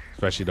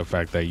 especially the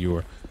fact that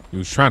you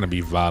was trying to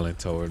be violent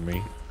toward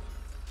me.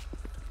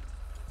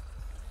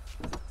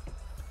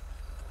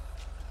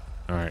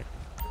 All right,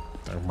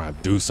 I'm gonna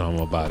do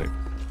something about it.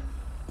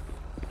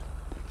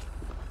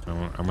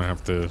 I'm gonna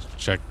have to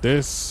check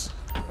this.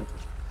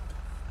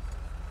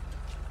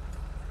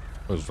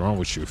 What's wrong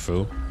with you,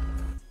 fool?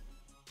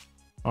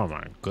 Oh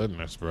my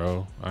goodness,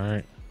 bro. All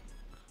right,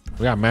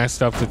 we got mad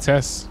stuff to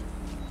test,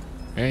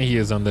 and he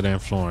is under the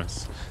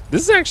influence.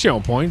 This is actually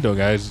on point though,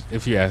 guys,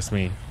 if you ask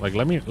me. Like,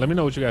 let me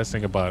know what you guys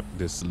think about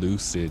this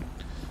lucid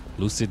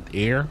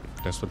air,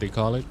 that's what they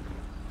call it.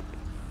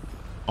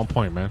 On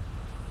point, man.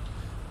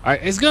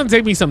 It's gonna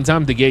take me some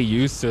time to get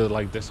used to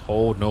like this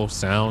whole no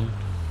sound.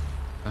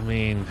 I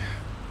mean,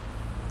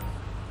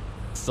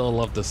 still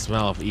love the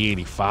smell of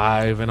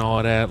E85 and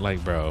all that.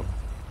 Like, bro,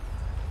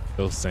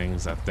 those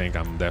things I think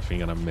I'm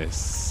definitely gonna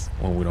miss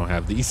when we don't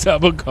have these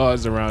type of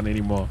cars around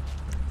anymore.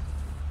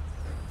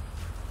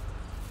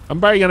 I'm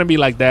probably gonna be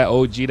like that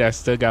OG that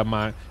still got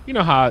my, you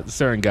know how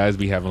certain guys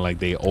be having like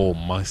their old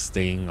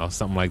Mustang or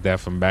something like that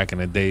from back in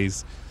the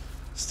days,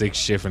 stick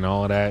shift and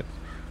all that.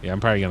 Yeah, I'm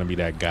probably gonna be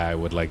that guy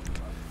with like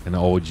an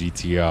old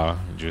GTR,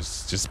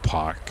 just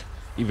park,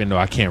 even though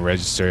I can't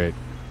register it.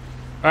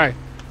 All right,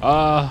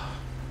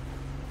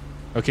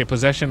 okay,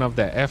 possession of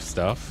the F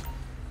stuff.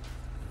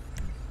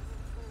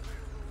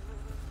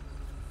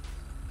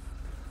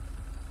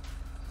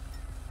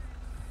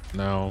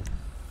 Now,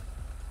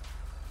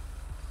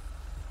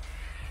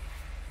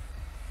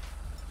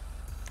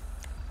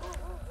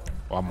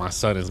 well, my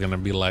son is gonna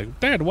be like,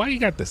 Dad, why you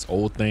got this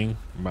old thing?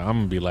 I'm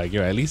gonna be like,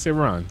 yo, at least it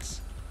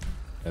runs.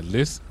 At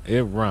least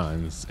it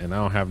runs, and I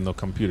don't have no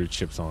computer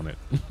chips on it.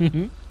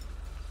 Come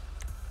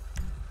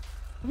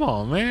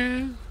on,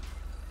 man.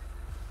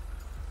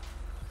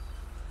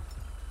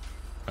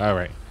 All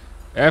right,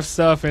 F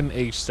stuff and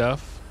H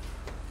stuff.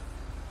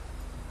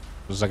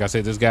 Just like I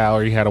said, this guy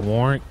already had a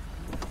warrant.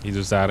 He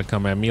decided to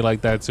come at me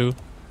like that too.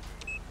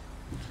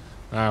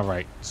 All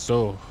right,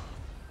 so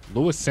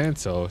Luis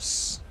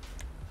Santos.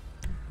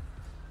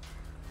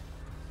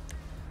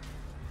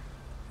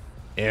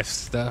 F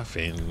stuff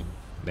and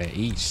the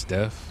H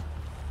stuff,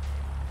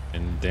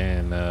 and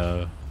then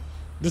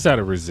just how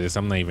to resist.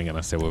 I'm not even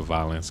gonna say with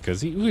violence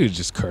because he was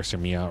just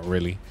cursing me out,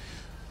 really.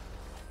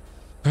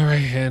 All right,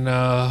 and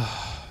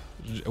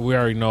we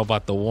already know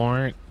about the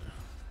warrant.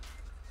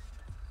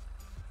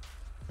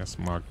 Let's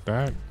mark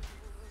that.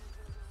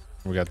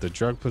 We got the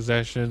drug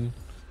possession,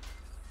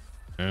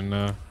 and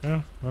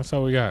yeah, that's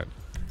all we got.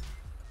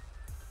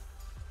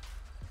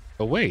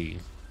 But wait,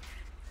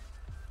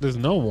 there's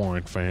no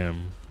warrant for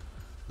him.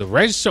 The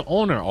registered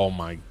owner, oh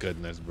my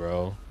goodness,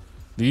 bro.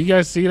 Do you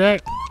guys see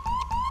that?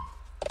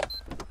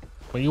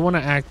 When you want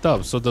to act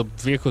up, so the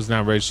vehicle's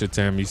not registered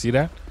to him. You see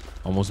that?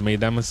 Almost made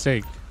that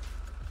mistake.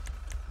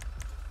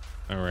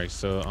 All right,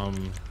 so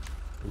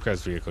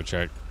request vehicle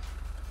check.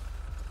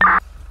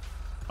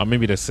 Or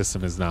maybe the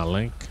system is not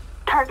linked.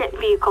 Target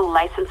vehicle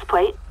license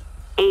plate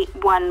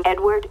 81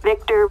 Edward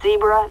Victor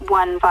Zebra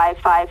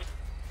 155.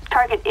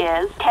 Target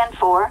is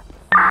 10-4.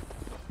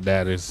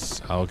 That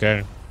is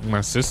okay.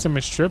 My system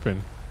is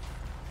tripping.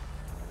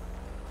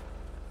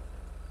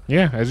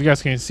 Yeah, as you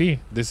guys can see,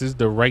 this is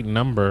the right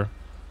number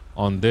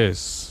on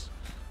this.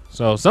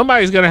 So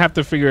somebody's gonna have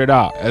to figure it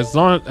out. As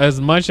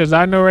much as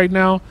I know right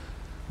now,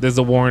 there's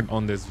a warrant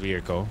on this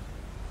vehicle.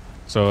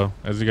 So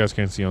as you guys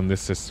can see on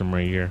this system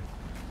right here,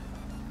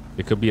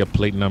 it could be a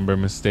plate number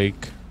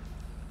mistake.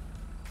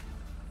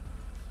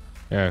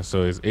 Yeah,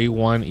 so it's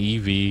A1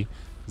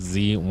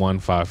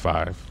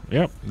 EVZ155.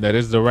 Yep, that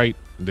is the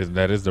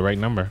right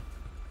number.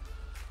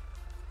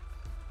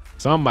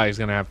 Somebody's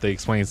gonna have to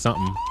explain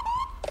something.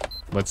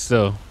 But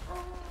still,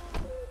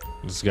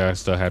 this guy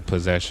still had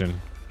possession.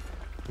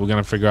 We're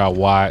gonna figure out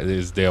why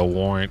is there a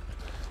warrant.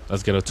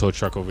 Let's get a tow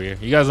truck over here.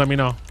 You guys let me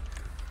know.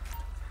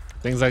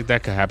 Things like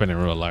that could happen in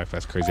real life,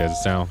 as crazy as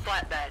it sounds.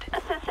 Flatbed.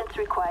 Assistance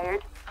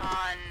required. On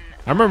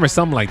I remember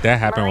something like that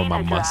happened with my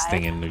Marina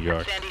Mustang Drive. in New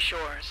York. Sandy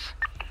Shores.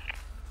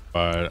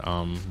 But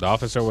the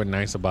officer was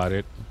nice about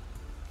it.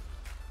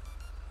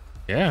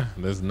 Yeah,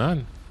 there's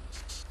none.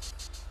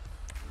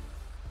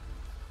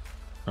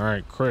 All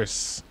right,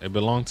 Chris. It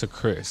belonged to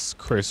Chris.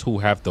 Chris, who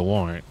have the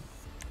warrant.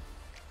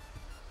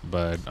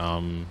 But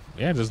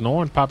yeah, there's no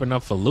one popping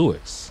up for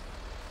Lewis.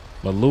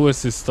 But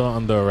Lewis is still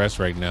under arrest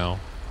right now.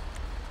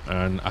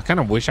 And I kind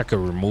of wish I could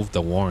remove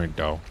the warrant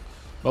though.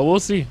 But we'll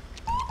see.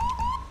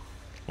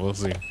 We'll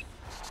see.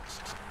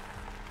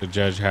 The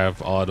judge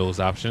have all those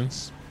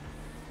options.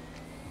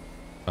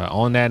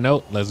 On that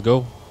note, let's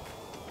go.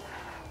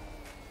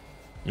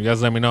 You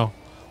guys let me know.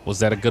 Was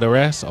that a good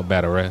arrest or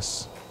bad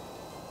arrest?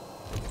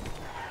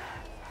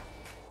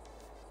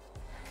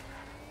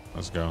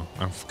 Let's go.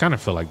 I kind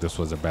of feel like this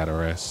was a bad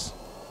arrest.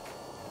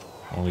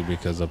 Only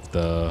because of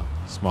the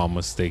small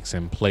mistakes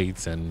in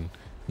plates and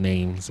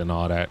names and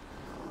all that.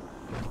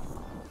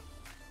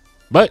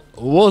 But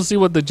we'll see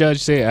what the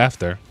judge say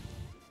after.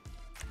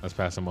 Let's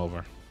pass him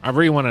over. I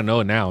really want to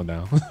know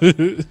now.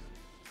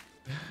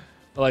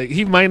 Like,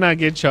 he might not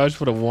get charged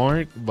for the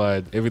warrant,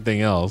 but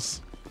everything else.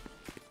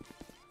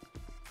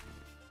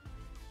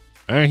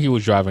 And he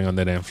was driving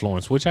under the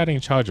influence, which I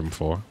didn't charge him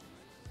for.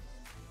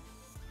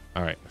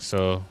 All right,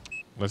 so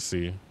let's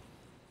see.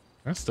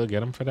 I still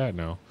get him for that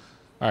now.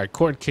 All right,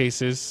 court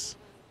cases.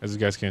 As you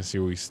guys can see,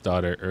 we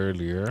started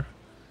earlier.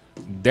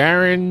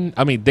 Dave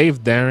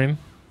Darren,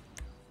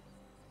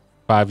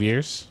 5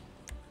 years.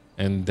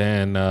 And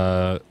then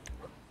an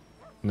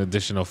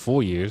additional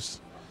 4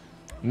 years.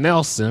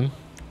 Nelson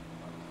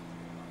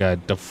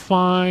got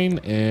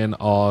defined and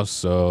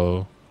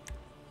also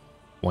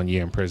 1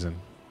 year in prison.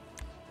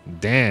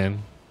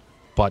 Dan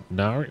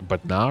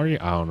Batnari,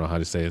 I don't know how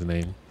to say his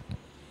name.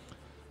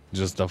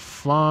 Just a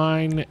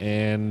fine,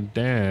 and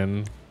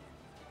then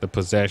the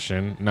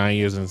possession, 9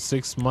 years and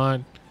 6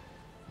 months,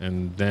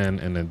 And then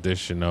an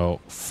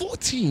additional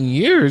 14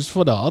 years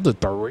for the other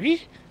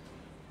 3.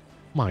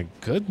 My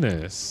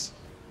goodness.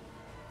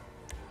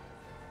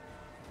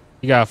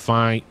 He got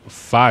fined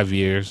 5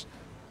 years,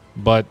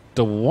 but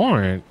the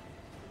warrant.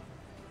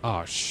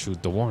 Oh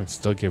shoot, the warrant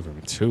still give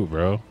him 2,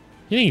 bro.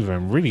 He didn't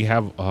even really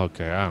have.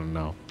 Okay, I don't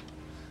know.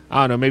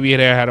 Maybe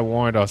they had a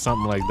warrant or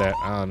something like that.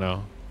 I don't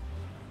know.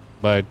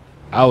 But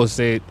I would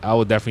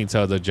definitely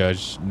tell the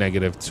judge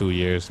 -2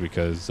 years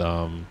because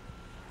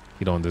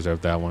he don't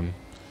deserve that one.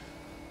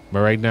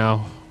 But right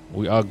now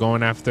we are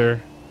going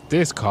after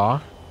this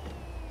car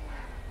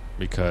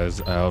because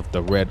of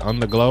the red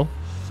underglow.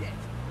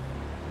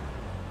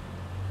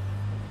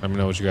 Let me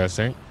know what you guys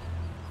think.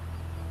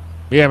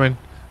 But yeah, man,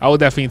 I would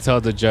definitely tell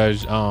the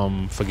judge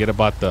forget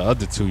about the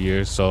other 2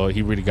 years, so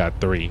he really got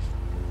 3.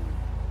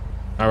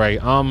 All right,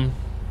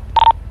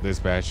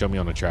 dispatch, show me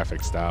on the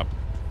traffic stop.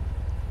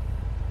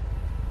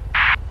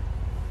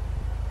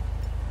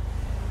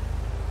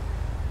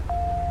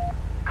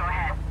 Go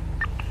ahead.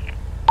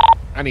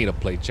 I need a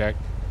plate check.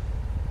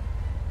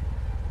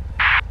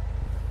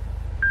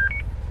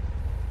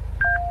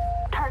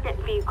 Target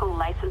vehicle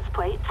license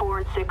plate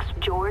 46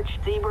 George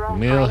Zebra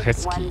Mill Frank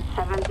Heskey.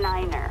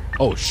 179er.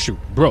 Oh shoot,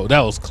 bro,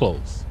 that was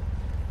close.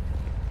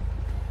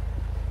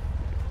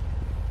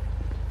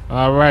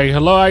 All right,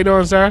 hello, how you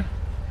doing, sir?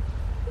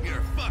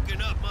 You're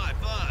fucking up my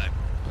vibe.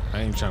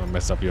 I ain't trying to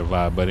mess up your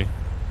vibe, buddy.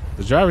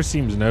 The driver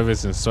seems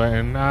nervous and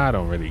sweating. Nah, I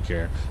don't really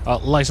care.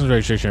 License,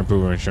 registration, and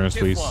proof of insurance,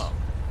 please. Ah,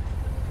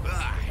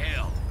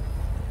 hell.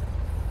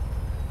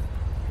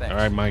 Thanks. All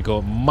right,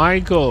 Michael.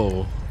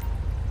 Michael,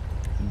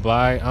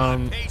 by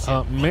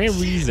main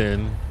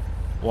reason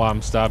why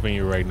I'm stopping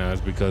you right now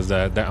is because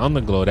that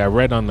underglow, that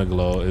red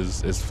underglow,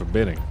 is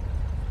forbidding.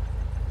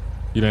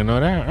 You didn't know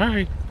that? All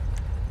right.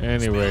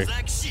 Anyway, Smells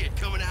like shit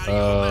coming out of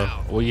your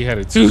mouth. where you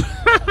headed to?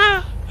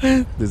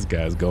 This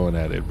guy's going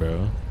at it,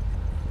 bro.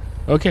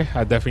 Okay,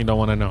 I definitely don't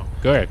want to know.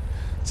 Go ahead.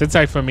 Sit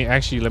tight for me.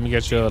 Actually, let me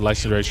get your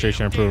license,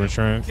 registration, and proof of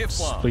insurance,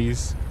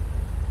 please.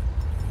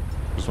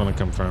 Just want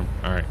to confirm.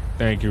 All right.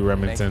 Thank you,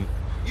 Remington.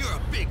 You're a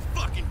big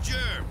fucking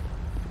germ.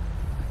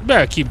 You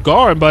better keep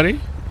going,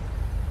 buddy.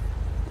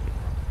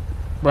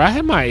 Bro, I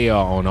had my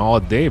AR on all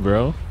day,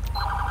 bro.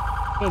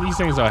 Well, these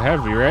things are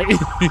heavy, right?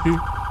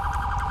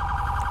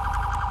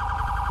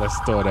 Let's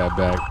throw that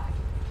back.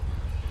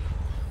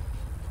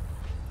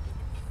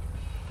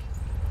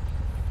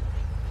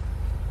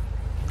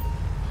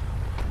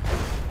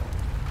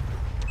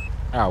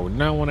 I would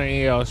not want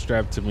an AR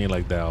strapped to me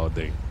like that all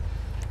day.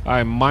 All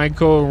right,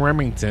 Michael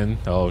Remington.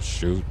 Oh,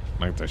 shoot.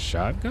 Like the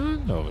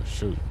shotgun? Oh,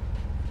 shoot.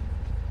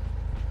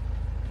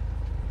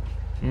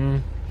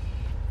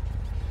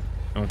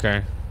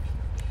 Okay.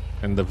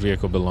 And the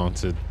vehicle belonged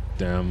to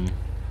them.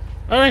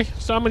 All right,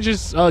 so I'm gonna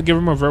just give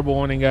him a verbal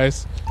warning,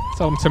 guys.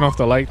 Tell him to turn off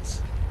the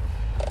lights.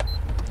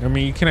 I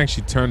mean, you can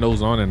actually turn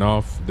those on and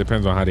off.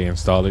 Depends on how they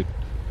install it.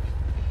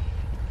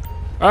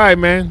 All right,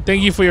 man.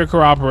 Thank you for your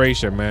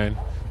cooperation, man.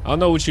 I don't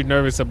know what you're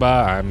nervous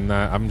about.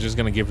 I'm just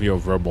gonna give you a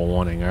verbal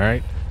warning. All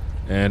right.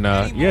 And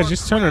yeah,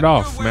 just turn it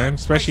off, man.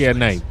 Especially at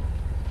night.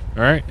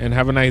 All right. And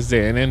have a nice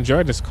day. And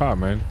enjoy this car,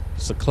 man.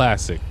 It's a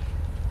classic.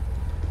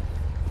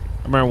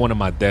 I remember one of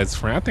my dad's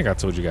friends. I think I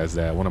told you guys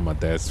that. One of my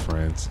dad's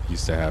friends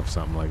used to have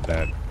something like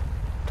that.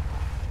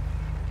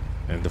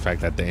 And the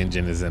fact that the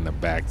engine is in the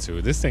back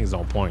too. This thing's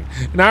on point.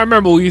 And I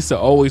remember we used to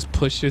always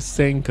push this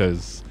thing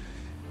because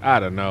I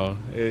don't know.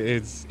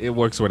 It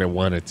works when it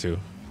wanted to.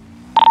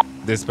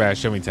 Dispatch,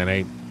 show me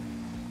 10-8.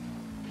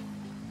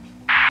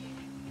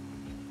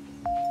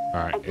 All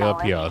right,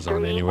 LPR is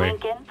on anyway.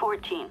 Lincoln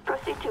 14.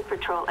 Proceed to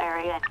patrol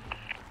area.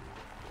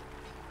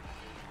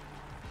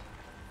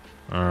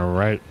 All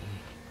right.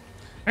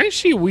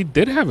 Actually, we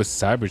did have a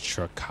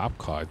Cybertruck cop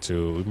car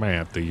too. We might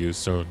have to use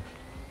soon.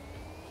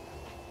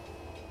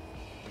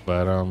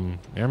 But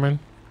yeah, man,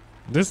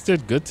 this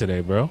did good today,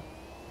 bro.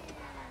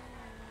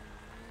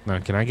 Now,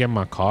 can I get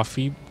my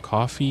coffee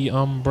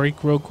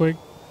break real quick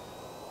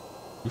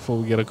before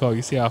we get a call?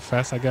 You see how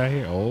fast I got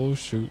here? Oh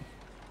shoot!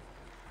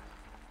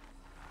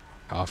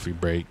 Coffee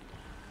break.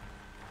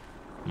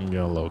 Let me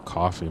get a little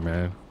coffee,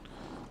 man,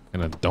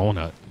 and a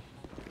donut.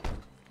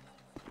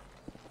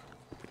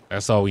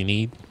 That's all we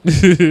need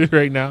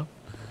right now.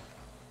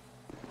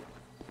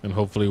 And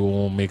hopefully we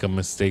won't make a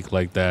mistake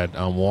like that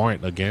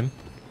warrant again.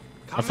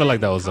 I feel like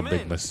that was a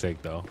big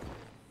mistake, though.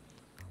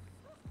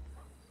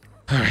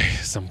 All right,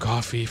 some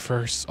coffee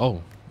first.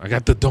 Oh, I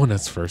got the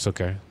donuts first.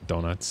 Okay,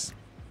 donuts.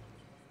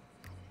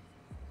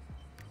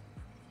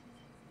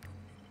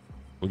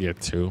 We'll get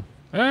 2.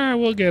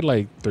 We'll get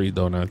like 3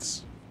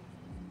 donuts.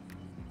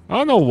 I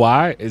don't know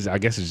why. I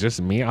guess it's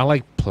just me. I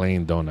like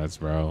plain donuts,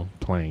 bro.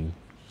 Plain.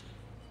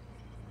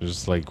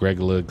 Just like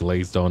regular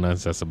glazed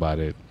donuts. That's about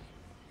it.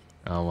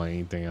 I don't want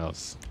anything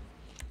else.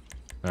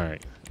 All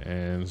right.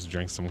 And let's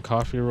drink some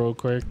coffee real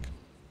quick.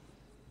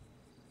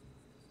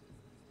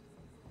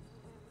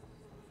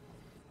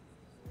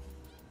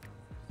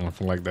 I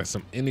feel like that's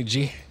some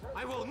energy.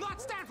 I will not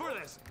stand for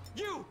this.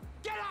 You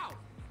get out.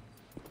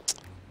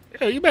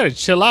 Yo, you better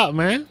chill out,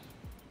 man.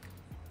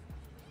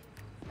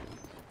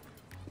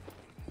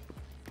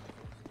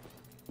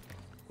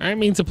 I didn't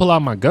mean to pull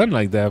out my gun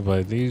like that,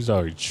 but these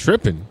are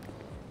tripping.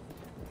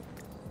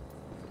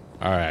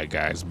 All right,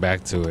 guys,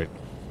 back to it.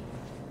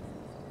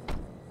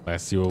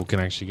 Let's see what we can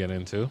actually get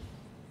into.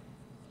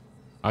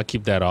 I'll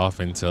keep that off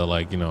until,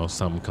 like, you know,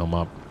 something come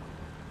up.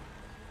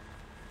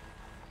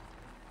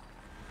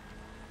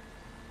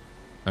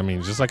 I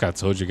mean, just like I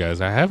told you guys,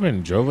 I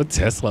haven't drove a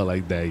Tesla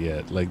like that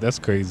yet. Like, that's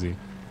crazy.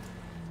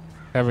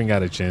 Haven't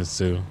got a chance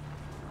to.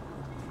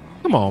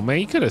 Come on,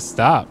 man. You could have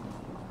stopped.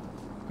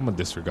 I'm going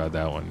to disregard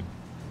that one.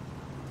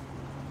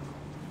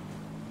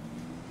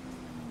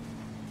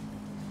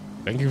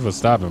 Thank you for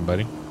stopping,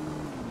 buddy.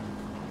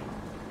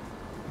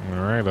 All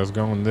right, let's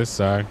go on this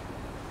side.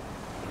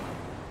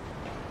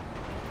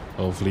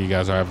 Hopefully you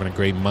guys are having a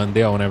great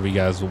Monday or whenever you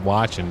guys are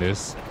watching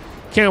this.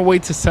 Can't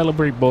wait to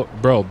celebrate,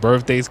 bro.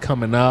 Birthday's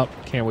coming up.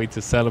 Can't wait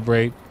to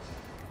celebrate.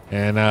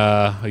 And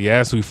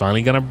yes, we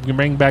finally gonna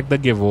bring back the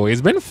giveaway.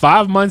 It's been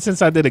 5 months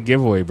since I did a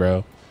giveaway,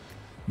 bro.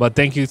 But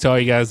thank you to all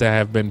you guys that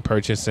have been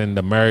purchasing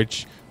the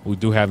merch. We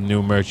do have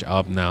new merch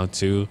up now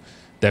too.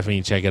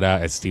 Definitely check it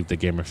out at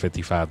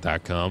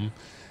SteveTheGamer55.com.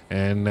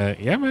 And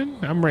yeah, man,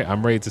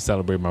 I'm ready to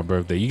celebrate my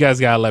birthday. You guys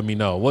gotta let me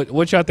know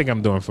what y'all think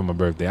I'm doing for my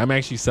birthday. I'm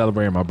actually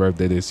celebrating my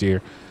birthday this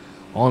year,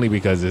 only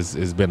because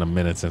it's been a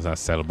minute since I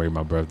celebrated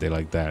my birthday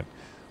like that.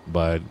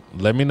 But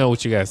let me know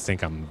what you guys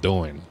think I'm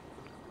doing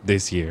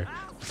this year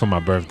for my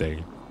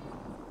birthday.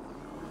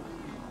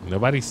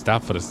 Nobody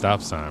stopped for the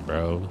stop sign,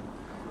 bro.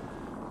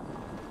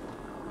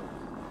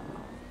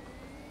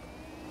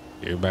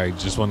 Everybody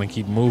just want to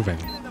keep moving.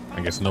 I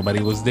guess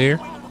nobody was there.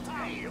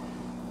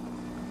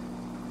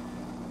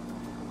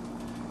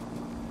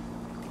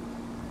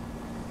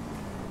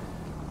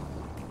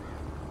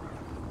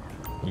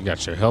 You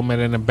got your helmet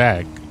in the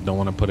back. Don't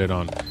want to put it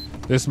on.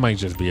 This might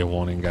just be a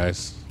warning,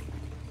 guys.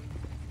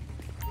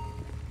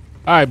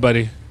 All right,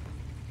 buddy.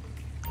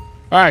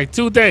 All right,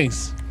 2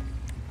 things.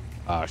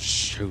 Oh,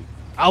 shoot.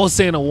 I was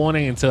saying a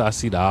warning until I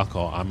see the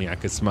alcohol. I mean, I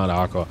could smell the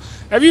alcohol.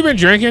 Have you been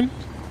drinking?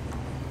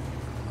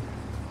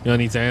 You don't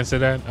need to answer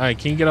that. All right,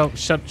 can you get up?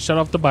 Shut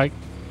off the bike.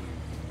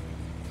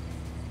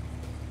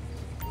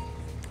 All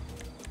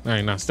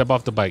right, now step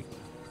off the bike.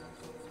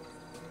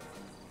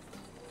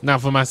 Now,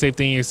 for my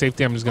safety and your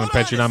safety, I'm just gonna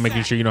pet you down,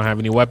 making sure you don't have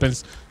any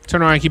weapons.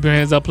 Turn around and keep your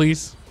hands up,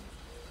 please.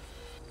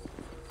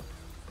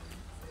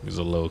 He's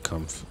a little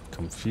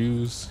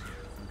confused.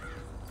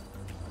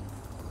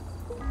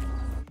 All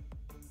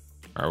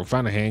right, we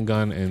found a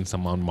handgun and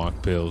some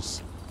unmarked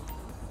pills.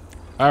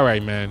 All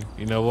right, man.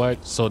 You know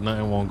what? So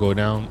nothing won't go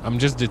down. I'm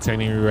just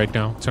detaining you right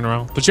now. Turn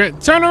around.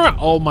 Turn around.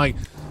 Oh my!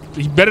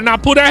 You better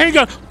not pull that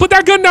handgun. Put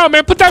that gun down,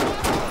 man. Put that.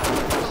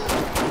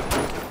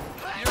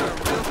 You're a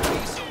real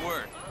piece of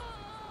work.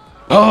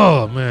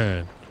 Oh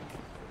man.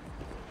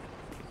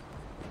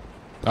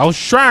 I was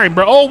trying,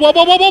 bro. Oh,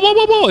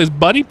 whoa. Is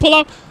Buddy pull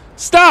up?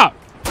 Stop.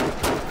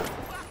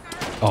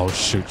 Oh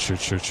shoot.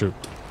 All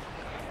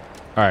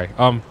right.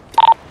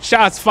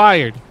 Shots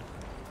fired.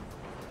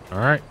 All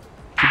right.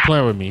 Keep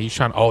playing with me. He's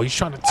trying to turn.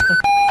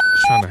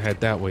 He's trying to head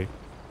that way.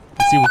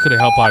 Let's see what could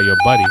have helped out your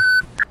buddy.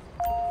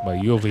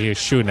 But you over here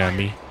shooting at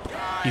me.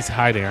 He's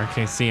hiding. I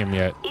can't see him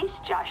yet. East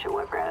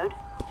Joshua Road.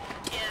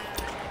 In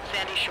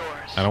Sandy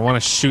Shores. I don't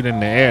want to shoot in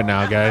the air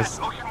now, guys.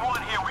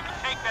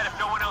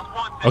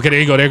 Okay, there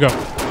you go.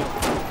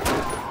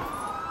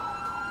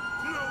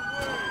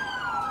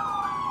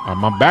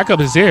 My backup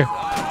is here.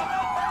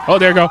 Oh,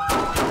 there you go.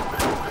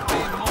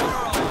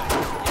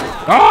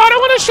 Oh, I don't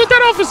want to shoot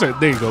that officer.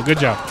 There you go. Good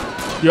job.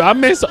 Yo, I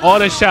missed all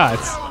the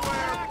shots.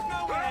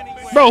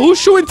 Bro, who's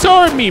shooting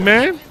toward me,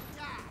 man?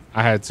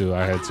 I had to.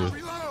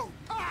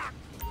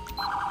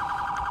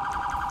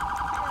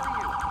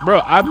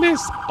 Bro, I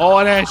missed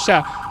all that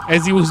shot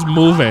as he was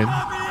moving.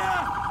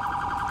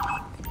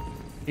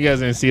 You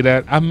guys didn't see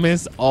that? I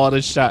missed all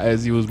the shot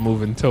as he was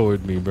moving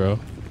toward me, bro. All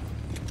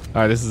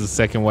right, this is the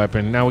second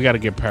weapon. Now we got to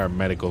get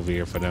paramedic over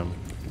here for them.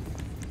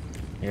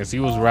 Yes, he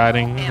was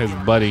riding his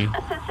buddy.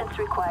 Assistance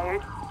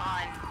required.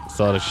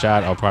 Saw the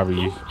shot. I'll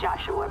probably. East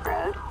Joshua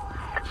Road.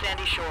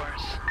 Sandy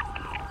Shores.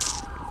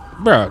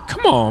 Bro,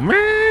 come on,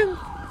 man.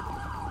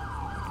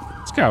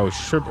 This guy was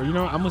tripping. You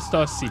know what? I'm gonna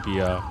start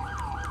CPR.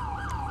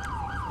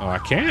 Oh, I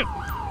can't.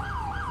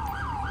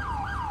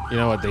 You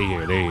know what? They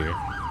here.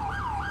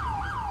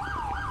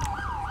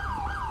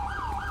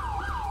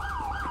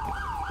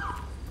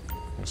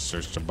 Let's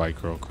search the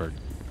bike real quick.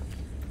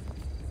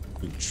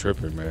 You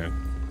tripping, man.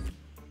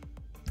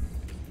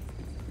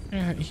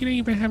 Yeah, he didn't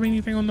even have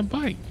anything on the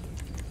bike.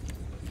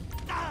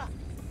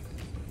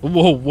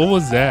 Whoa, what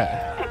was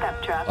that?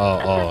 Pickup truck.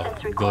 Oh,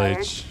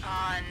 glitch.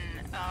 On,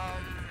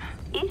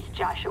 East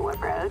Joshua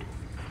Road.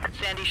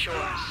 Sandy Shores.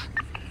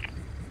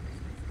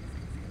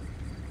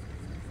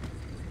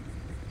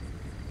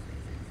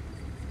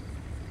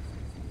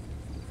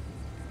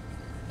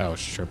 That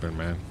was tripping,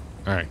 man.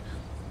 All right.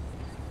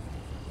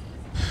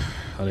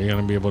 Are they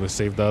gonna be able to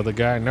save the other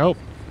guy? Nope.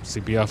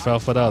 CPR fell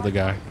for the other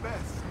guy.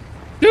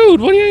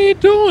 Dude, what are you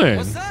doing?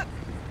 What's that?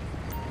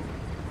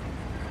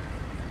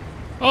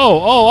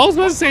 Oh, I was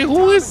about to say,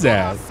 who is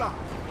that?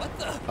 What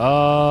the?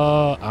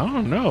 I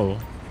don't know.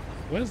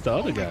 Where's the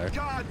other Only guy?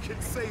 God can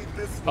save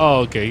this one. Oh,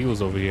 okay. He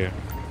was over here.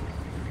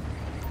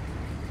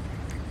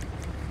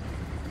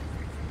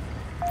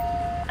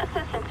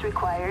 Assistance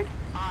required.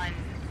 On,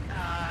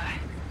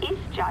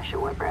 East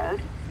Joshua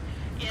Road.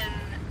 in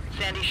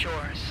Sandy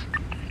Shores.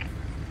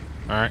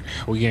 All right.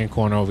 We getting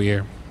corner over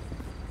here.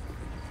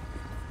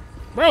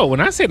 Bro,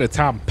 when I say the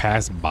time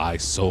passed by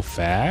so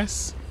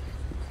fast.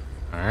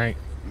 All right.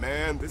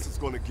 Man, this is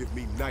gonna give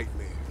me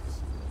nightmares.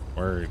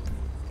 Word.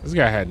 This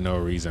guy had no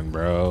reason,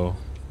 bro.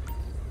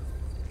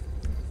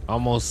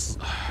 Almost,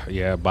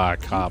 yeah, by a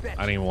cop. I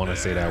didn't even want to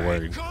say that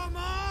word. Come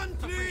on,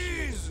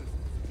 please.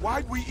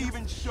 Why'd we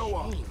even show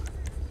up?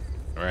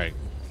 All right.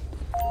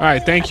 All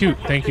right. Thank you.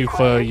 Thank you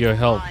for your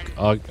help.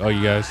 All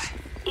you guys.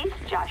 East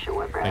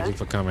Joshua Thank you Road.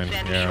 for coming.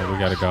 Yeah, we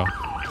got to go.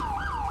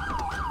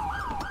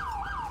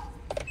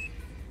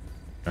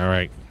 All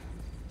right.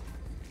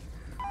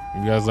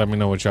 You guys let me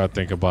know what y'all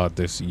think about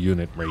this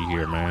unit right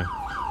here, man.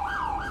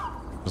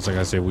 Just like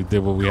I said, we did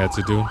what we had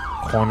to do.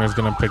 Corner's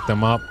going to pick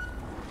them up.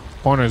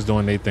 Corner's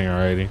doing their thing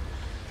already.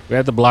 We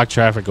had to block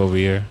traffic over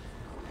here.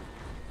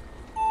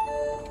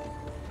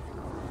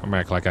 I'm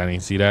acting like I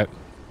didn't see that.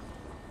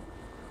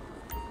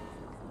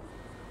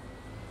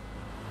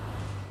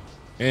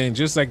 And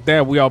just like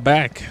that, we are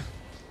back.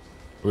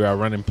 We are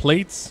running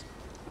plates.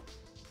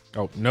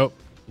 Oh, nope.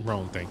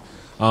 Wrong thing.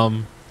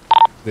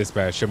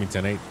 Dispatch, show me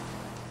 10-8.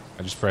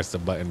 I just pressed the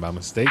button by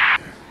mistake.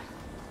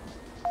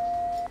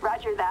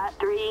 Roger that.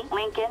 3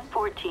 Lincoln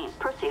 14.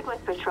 Proceed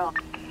with patrol.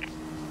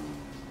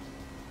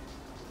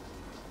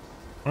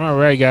 All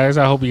right, guys.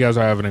 I hope you guys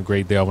are having a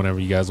great day whenever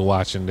you guys are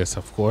watching this,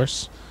 of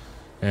course.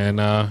 And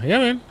yeah,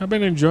 man, I've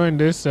been enjoying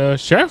this.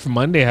 Sheriff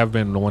Monday have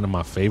been one of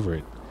my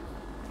favorite.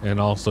 And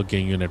also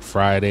Gang Unit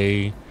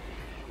Friday.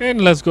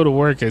 And Let's Go to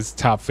Work is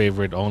top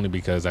favorite only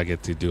because I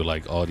get to do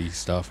like all these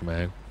stuff,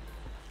 man.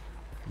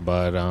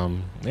 But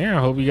yeah,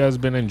 I hope you guys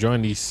been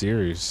enjoying these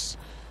series.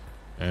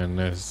 And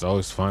it's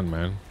always fun,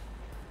 man.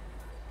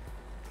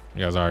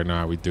 You guys already know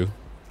how we do.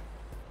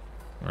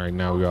 All right,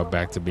 now we are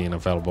back to being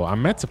available. I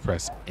meant to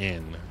press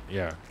N.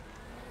 Yeah.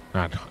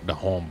 Not the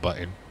home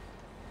button.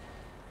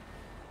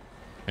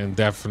 And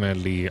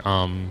definitely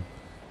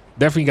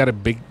gotta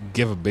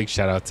give a big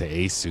shout out to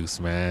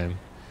Asus, man.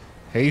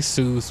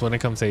 Asus, when it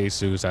comes to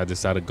Asus, I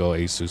decided to go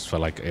Asus for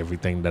like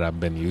everything that I've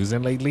been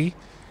using lately.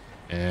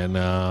 And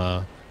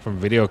from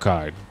video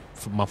card,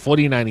 my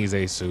 4090 is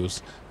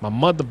Asus. My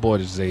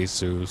motherboard is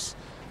Asus.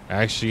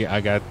 Actually, I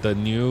got the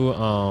new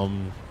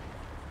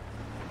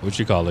what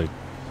you call it?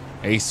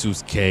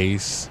 Asus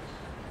case.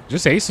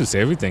 Just Asus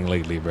everything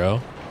lately,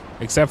 bro.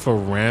 Except for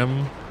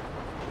RAM,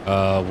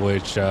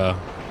 which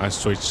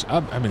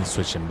I've been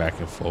switching back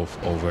and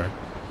forth over,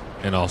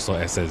 and also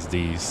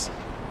SSDs.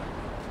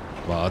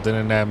 But other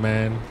than that,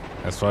 man,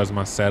 as far as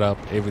my setup,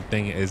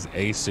 everything is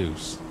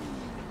Asus.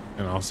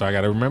 And also, I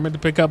gotta remember to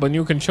pick up a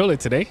new controller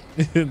today.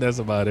 That's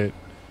about it.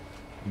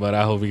 But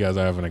I hope you guys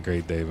are having a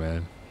great day,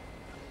 man.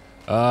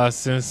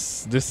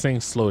 Since this thing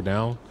slowed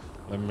down,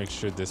 let me make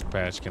sure this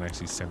patch can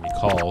actually send me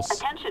calls.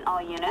 Attention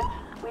all units.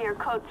 We are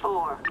code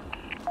 4.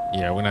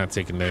 Yeah, we're not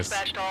taking this.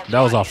 That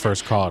was our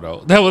first call,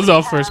 though. That was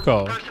our first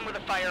call. Person with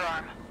a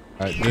firearm.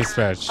 All right,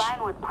 dispatch.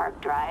 Vinewood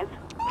Park Drive.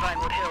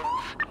 Vinewood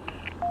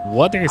Hills.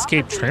 What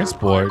escape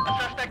transport?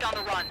 A suspect on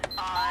the run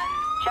on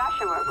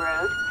Joshua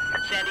Road.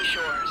 Sandy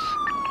Shores.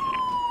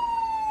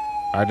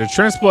 All right, the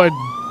transport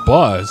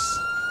bus.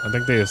 I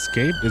think they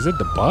escaped. Is it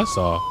the bus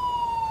or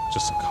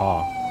just a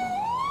car?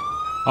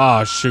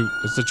 Oh, shoot.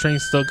 Is the train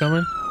still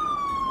coming?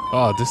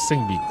 Oh, this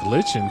thing be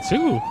glitching,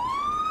 too.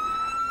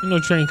 Ain't no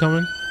train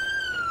coming.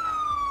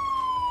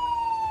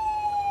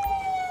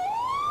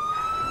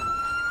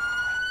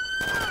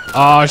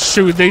 Oh,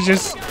 shoot. They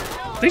just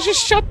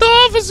shot the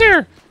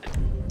officer.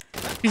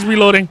 He's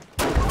reloading.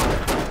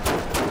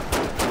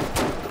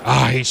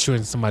 Ah, he's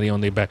shooting somebody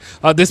on their back.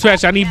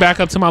 Dispatch, I need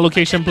backup to my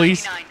location,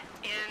 please.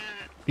 1099 in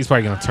He's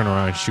probably going to turn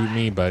around and shoot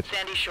me, but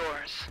Sandy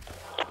Shores.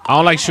 I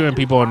don't like shooting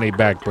people on their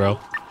back, bro.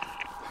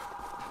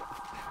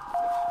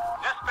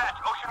 Dispatch,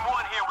 Ocean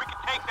 1 here. We can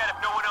take that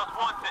if no one else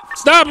wants it.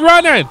 Stop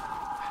running.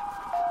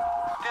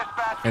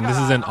 Dispatch, And this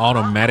is an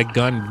automatic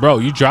gun. Bro,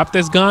 you drop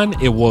this gun,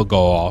 it will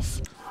go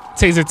off.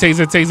 Taser,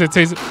 taser, taser,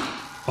 taser.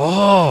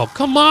 Oh,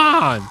 come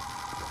on.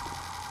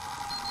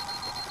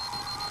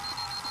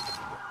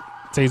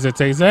 Taser,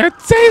 taser,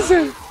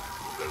 taser.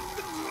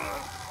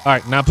 All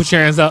right, now put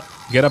your hands up.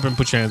 Get up and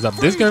put your hands up.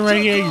 This gun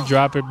right here, you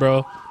drop it,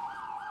 bro.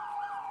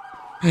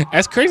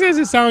 As crazy as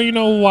it sounds, you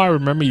know who I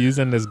remember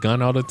using this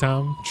gun all the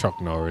time?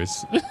 Chuck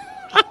Norris. well,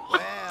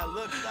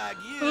 looks like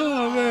you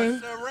Oh,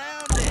 man.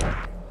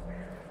 surrounded.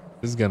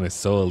 This gun is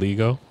so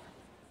illegal.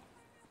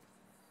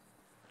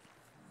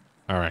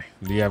 All right.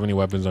 Do you have any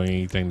weapons or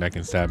anything that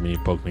can stab me,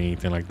 poke me,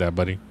 anything like that,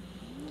 buddy?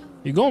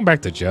 You're going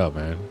back to jail,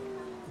 man.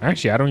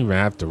 Actually, I don't even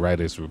have to write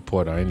this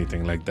report or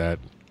anything like that.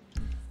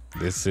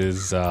 This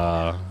is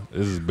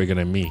bigger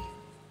than me.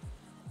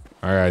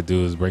 All I gotta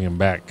do is bring him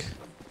back.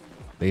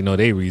 They know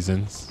their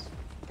reasons.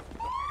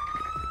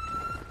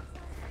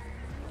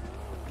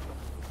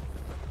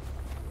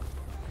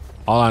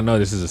 All I know,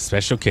 this is a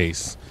special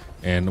case.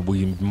 and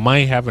we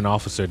might have an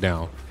officer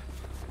down.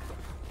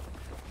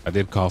 I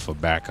did call for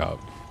backup.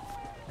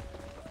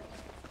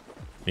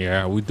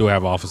 Yeah, we do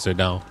have an officer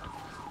down.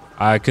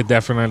 I could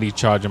definitely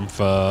charge him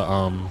for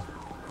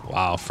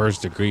wow,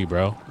 first degree,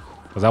 bro,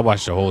 because I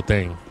watched the whole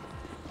thing.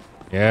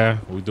 Yeah,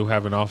 we do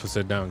have an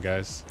officer down,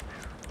 guys.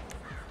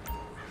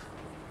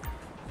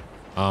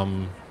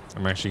 I'm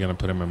actually gonna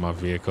put him in my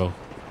vehicle.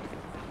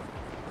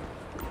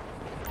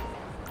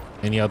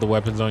 Any other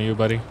weapons on you,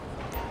 buddy?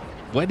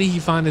 Where did he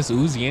find this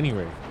Uzi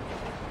anyway?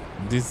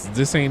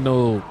 This ain't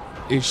no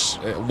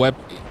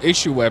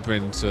issue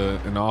weapon to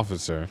an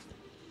officer.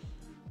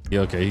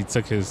 Yeah, okay, he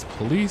took his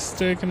police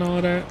stick and all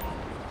of that.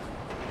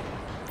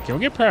 Can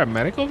we get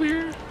paramedic over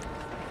here?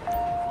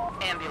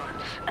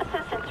 Ambulance.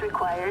 Assistance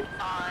required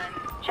on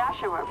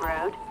Joshua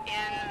Road.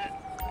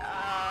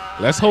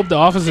 Let's hope the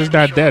officer's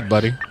not dead,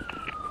 buddy.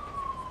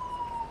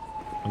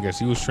 I guess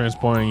he was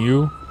transporting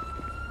you.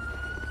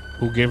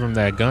 Who gave him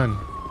that gun?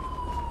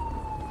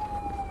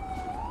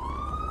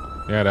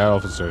 Yeah, that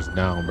officer's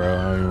down, bro.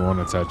 I don't even want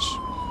to touch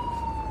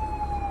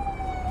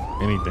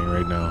anything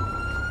right now.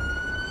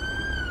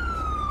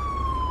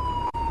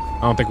 I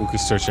don't think we could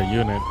search a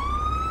unit.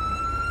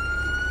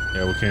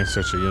 Yeah, we can't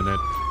search a unit.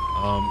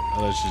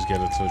 Let's just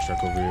get a tow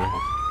truck over here.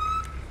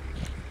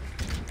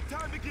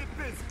 Time to get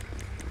busy.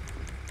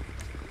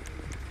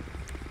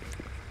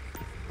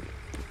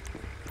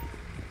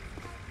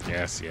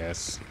 Yes,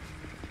 yes.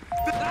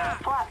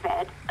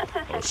 Flatbed.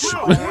 Assistance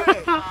Oh,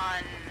 required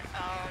On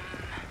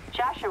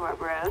Joshua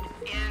Road.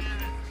 in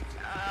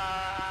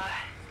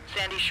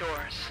Sandy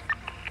Shores.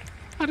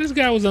 Oh, this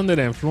guy was under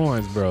the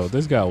influence, bro.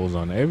 This guy was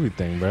on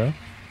everything, bro. No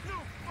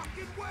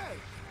fucking way.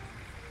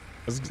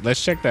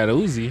 Let's check that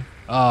Uzi.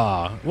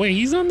 Ah, wait,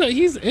 he's in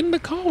the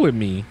car with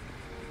me.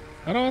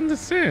 I don't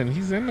understand.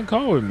 He's in the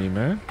car with me,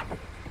 man.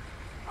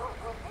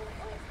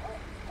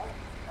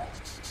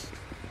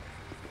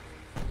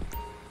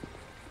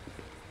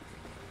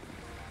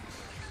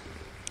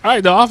 All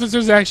right, the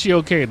officer's actually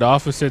okay. The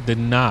officer did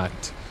not.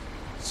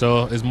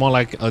 So it's more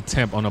like an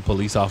attempt on a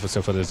police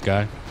officer for this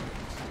guy.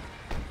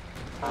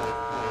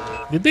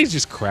 Did they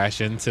just crash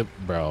into,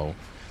 bro?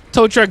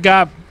 Tow truck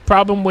got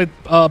problem with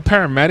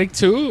paramedic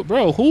too,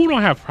 bro. Who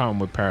don't have problem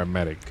with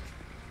paramedic?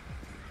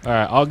 All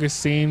right,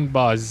 Augustine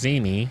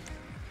Barzini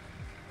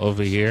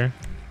over here.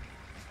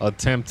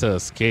 Attempt to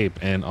escape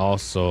and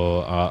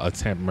also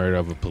attempt murder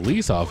of a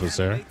police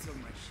officer.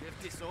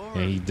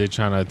 And he did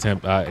try to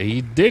attempt.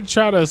 He did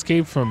try to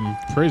escape from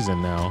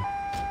prison. Now,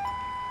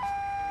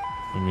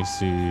 let me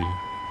see.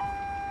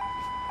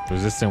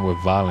 Resisting with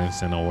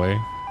violence in a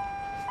way.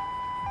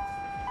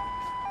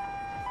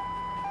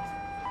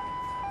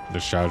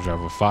 Discharge of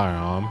a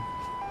firearm.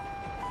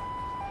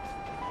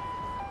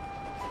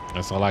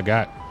 That's all I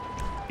got.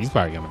 He's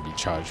probably gonna be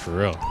charged for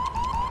real.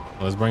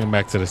 Let's bring him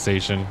back to the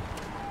station.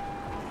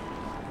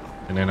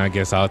 And then I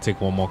guess I'll take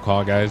one more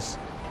call, guys.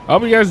 I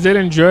hope you guys did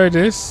enjoy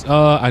this.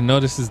 I know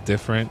this is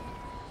different.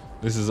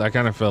 I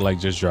kind of felt like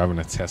just driving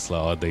a Tesla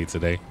all day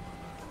today.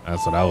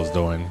 That's what I was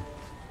doing.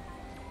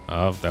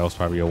 That was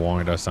probably a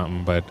warrant or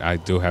something, but I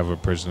do have a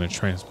prisoner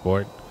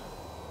transport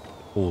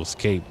who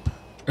escaped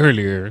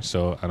earlier,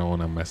 so I don't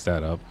want to mess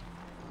that up.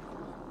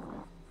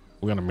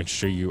 We're gonna make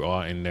sure you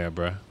are in there,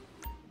 bruh.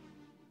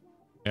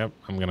 Yep,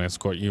 I'm gonna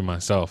escort you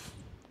myself.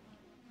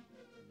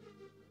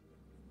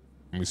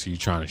 Let me see you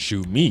trying to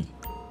shoot me.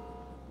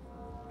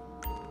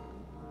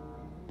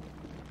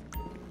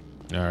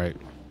 All right.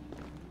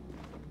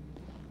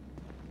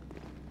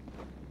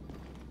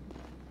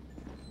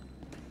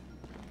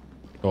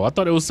 Oh, I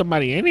thought it was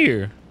somebody in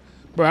here.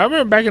 Bro, I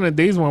remember back in the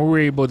days when we were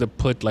able to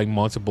put like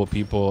multiple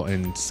people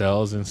in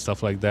cells and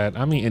stuff like that.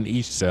 I mean, in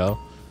each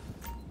cell.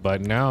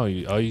 But now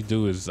all you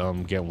do is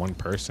get one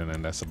person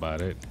and that's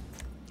about it.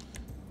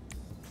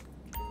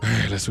 All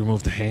right, let's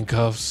remove the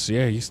handcuffs.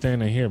 Yeah, you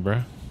staying in here,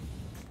 bro.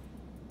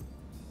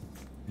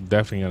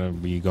 Definitely gonna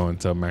be going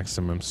to a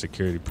maximum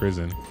security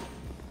prison.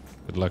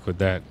 Good luck with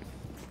that.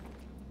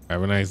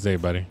 Have a nice day,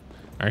 buddy.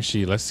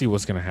 Actually, let's see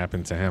what's gonna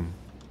happen to him.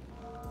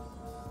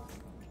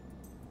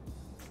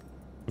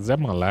 Is that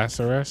my last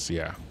arrest?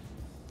 Yeah.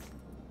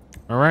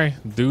 All right,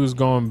 dude's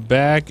going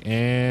back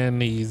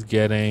and he's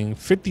getting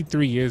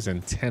 53 years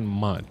and 10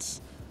 months.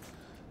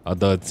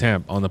 The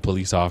attempt on the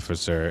police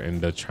officer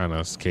and the trying to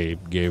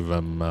escape gave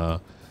him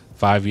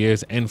 5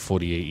 years and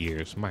 48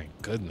 years. My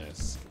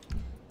goodness.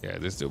 Yeah,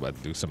 this dude about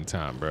to do some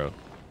time, bro.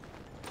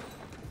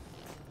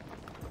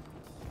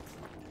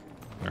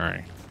 All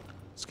right,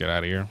 let's get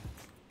out of here.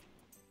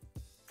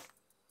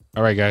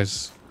 All right,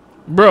 guys.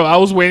 Bro, I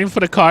was waiting for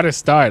the car to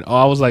start. Oh,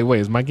 I was like, wait,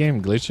 is my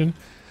game glitching?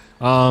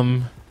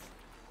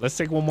 Let's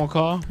take one more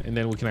call and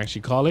then we can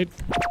actually call it.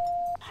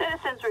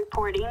 Citizens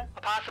reporting. A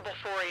possible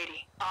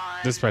 480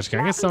 on Dispatch,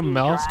 can I get something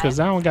else? Because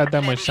I don't got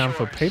that much time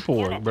for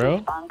paperwork, Unit bro.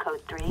 respond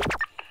code 3.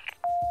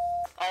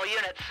 all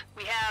units.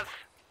 We have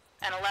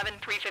an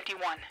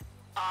 11351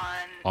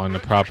 On the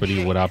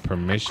property without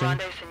permission.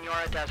 Grande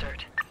Senora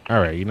Desert. All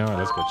right, you know what?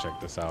 Let's go check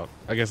this out.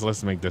 I guess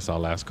let's make this our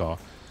last call.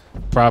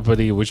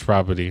 Property, which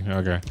property?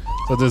 Okay.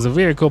 So there's a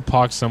vehicle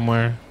parked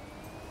somewhere.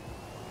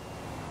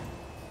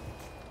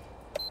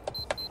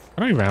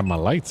 don't even have my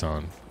lights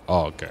on.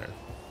 Oh, okay.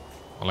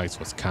 My lights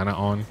was kind of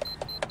on.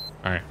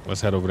 All right,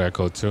 let's head over that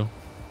code 2.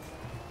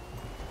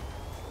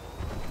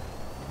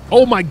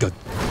 Oh my god.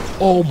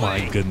 Oh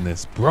my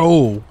goodness,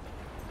 bro.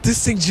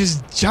 This thing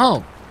just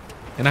jumped.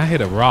 And I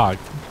hit a rock.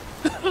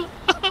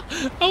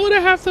 I would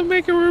have to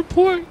make a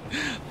report.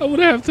 I would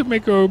have to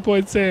make a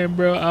report saying,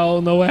 bro, I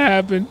don't know what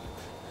happened,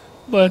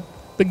 but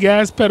the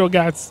gas pedal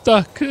got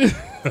stuck.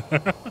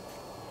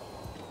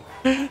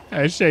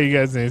 I'm sure you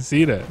guys didn't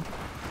see that.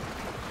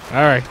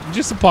 All right,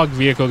 just a parked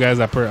vehicle, guys.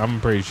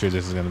 I'm pretty sure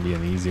this is gonna be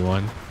an easy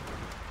one.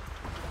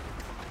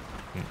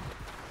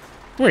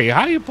 Wait,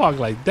 how you park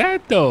like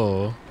that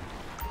though?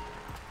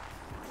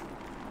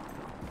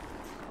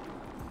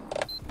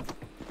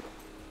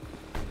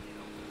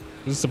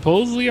 Is it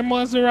supposedly a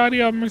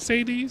Maserati or a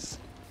Mercedes?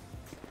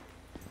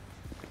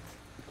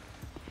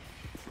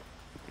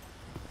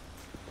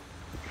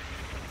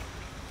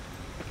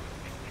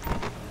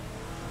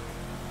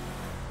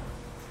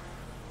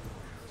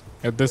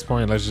 At this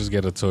point, let's just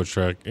get a tow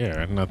truck.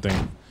 Yeah,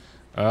 nothing.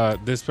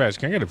 Dispatch,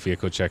 can I get a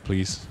vehicle check,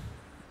 please?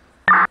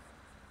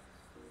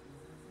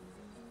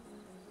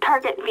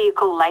 Target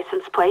vehicle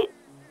license plate.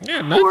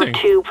 Yeah, nothing.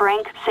 42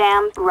 Frank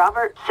Sam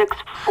Robert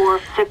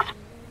 646.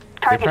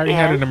 Target They probably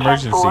had an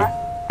emergency.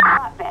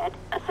 Hotbed.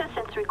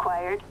 Assistance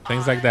required.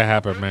 Things like that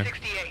happen, man.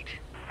 68.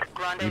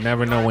 Grande You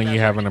never know when you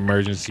Desert. have an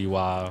emergency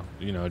while,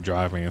 you know,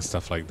 driving and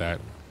stuff like that.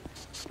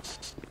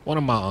 I think one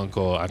of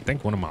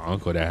my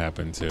uncle that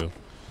happened to.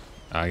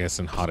 I guess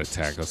in heart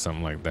attack or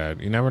something like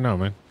that. You never know,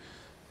 man.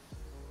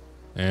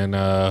 And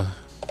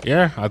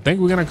yeah, I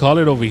think we're gonna call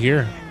it over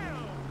here.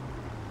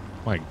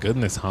 My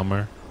goodness,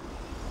 Hummer.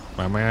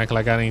 I might act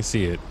like I didn't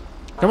see it.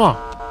 Come on,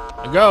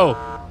 let's go.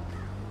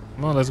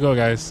 Come on, let's go,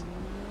 guys.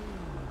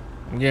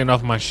 I'm getting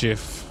off my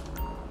shift.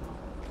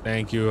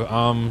 Thank you.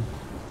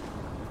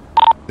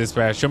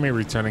 Dispatch, show me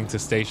returning to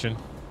station.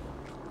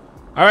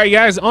 All right,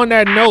 guys, on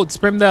that note,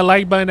 spam that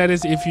like button. That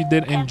is if you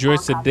did enjoy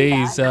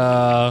today's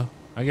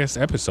I guess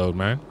episode,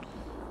 man.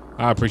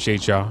 I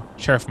appreciate y'all.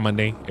 Sheriff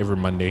Monday, every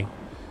Monday.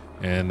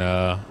 And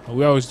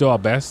we always do our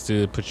best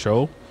to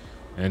patrol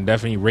and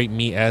definitely rate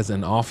me as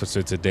an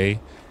officer today.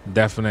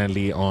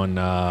 Definitely on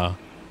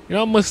you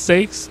know,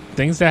 mistakes,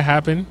 things that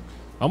happen,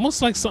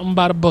 almost like something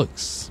by the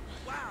books.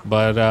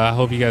 But I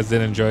hope you guys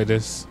did enjoy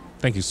this.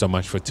 Thank you so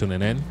much for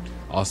tuning in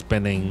or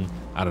spending,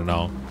 I don't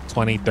know,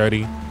 20,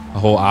 30, a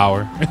whole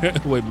hour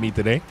with me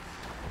today.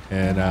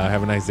 And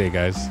have a nice day,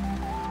 guys.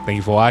 Thank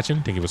you for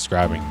watching. Thank you for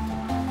subscribing.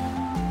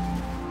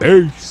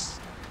 Peace.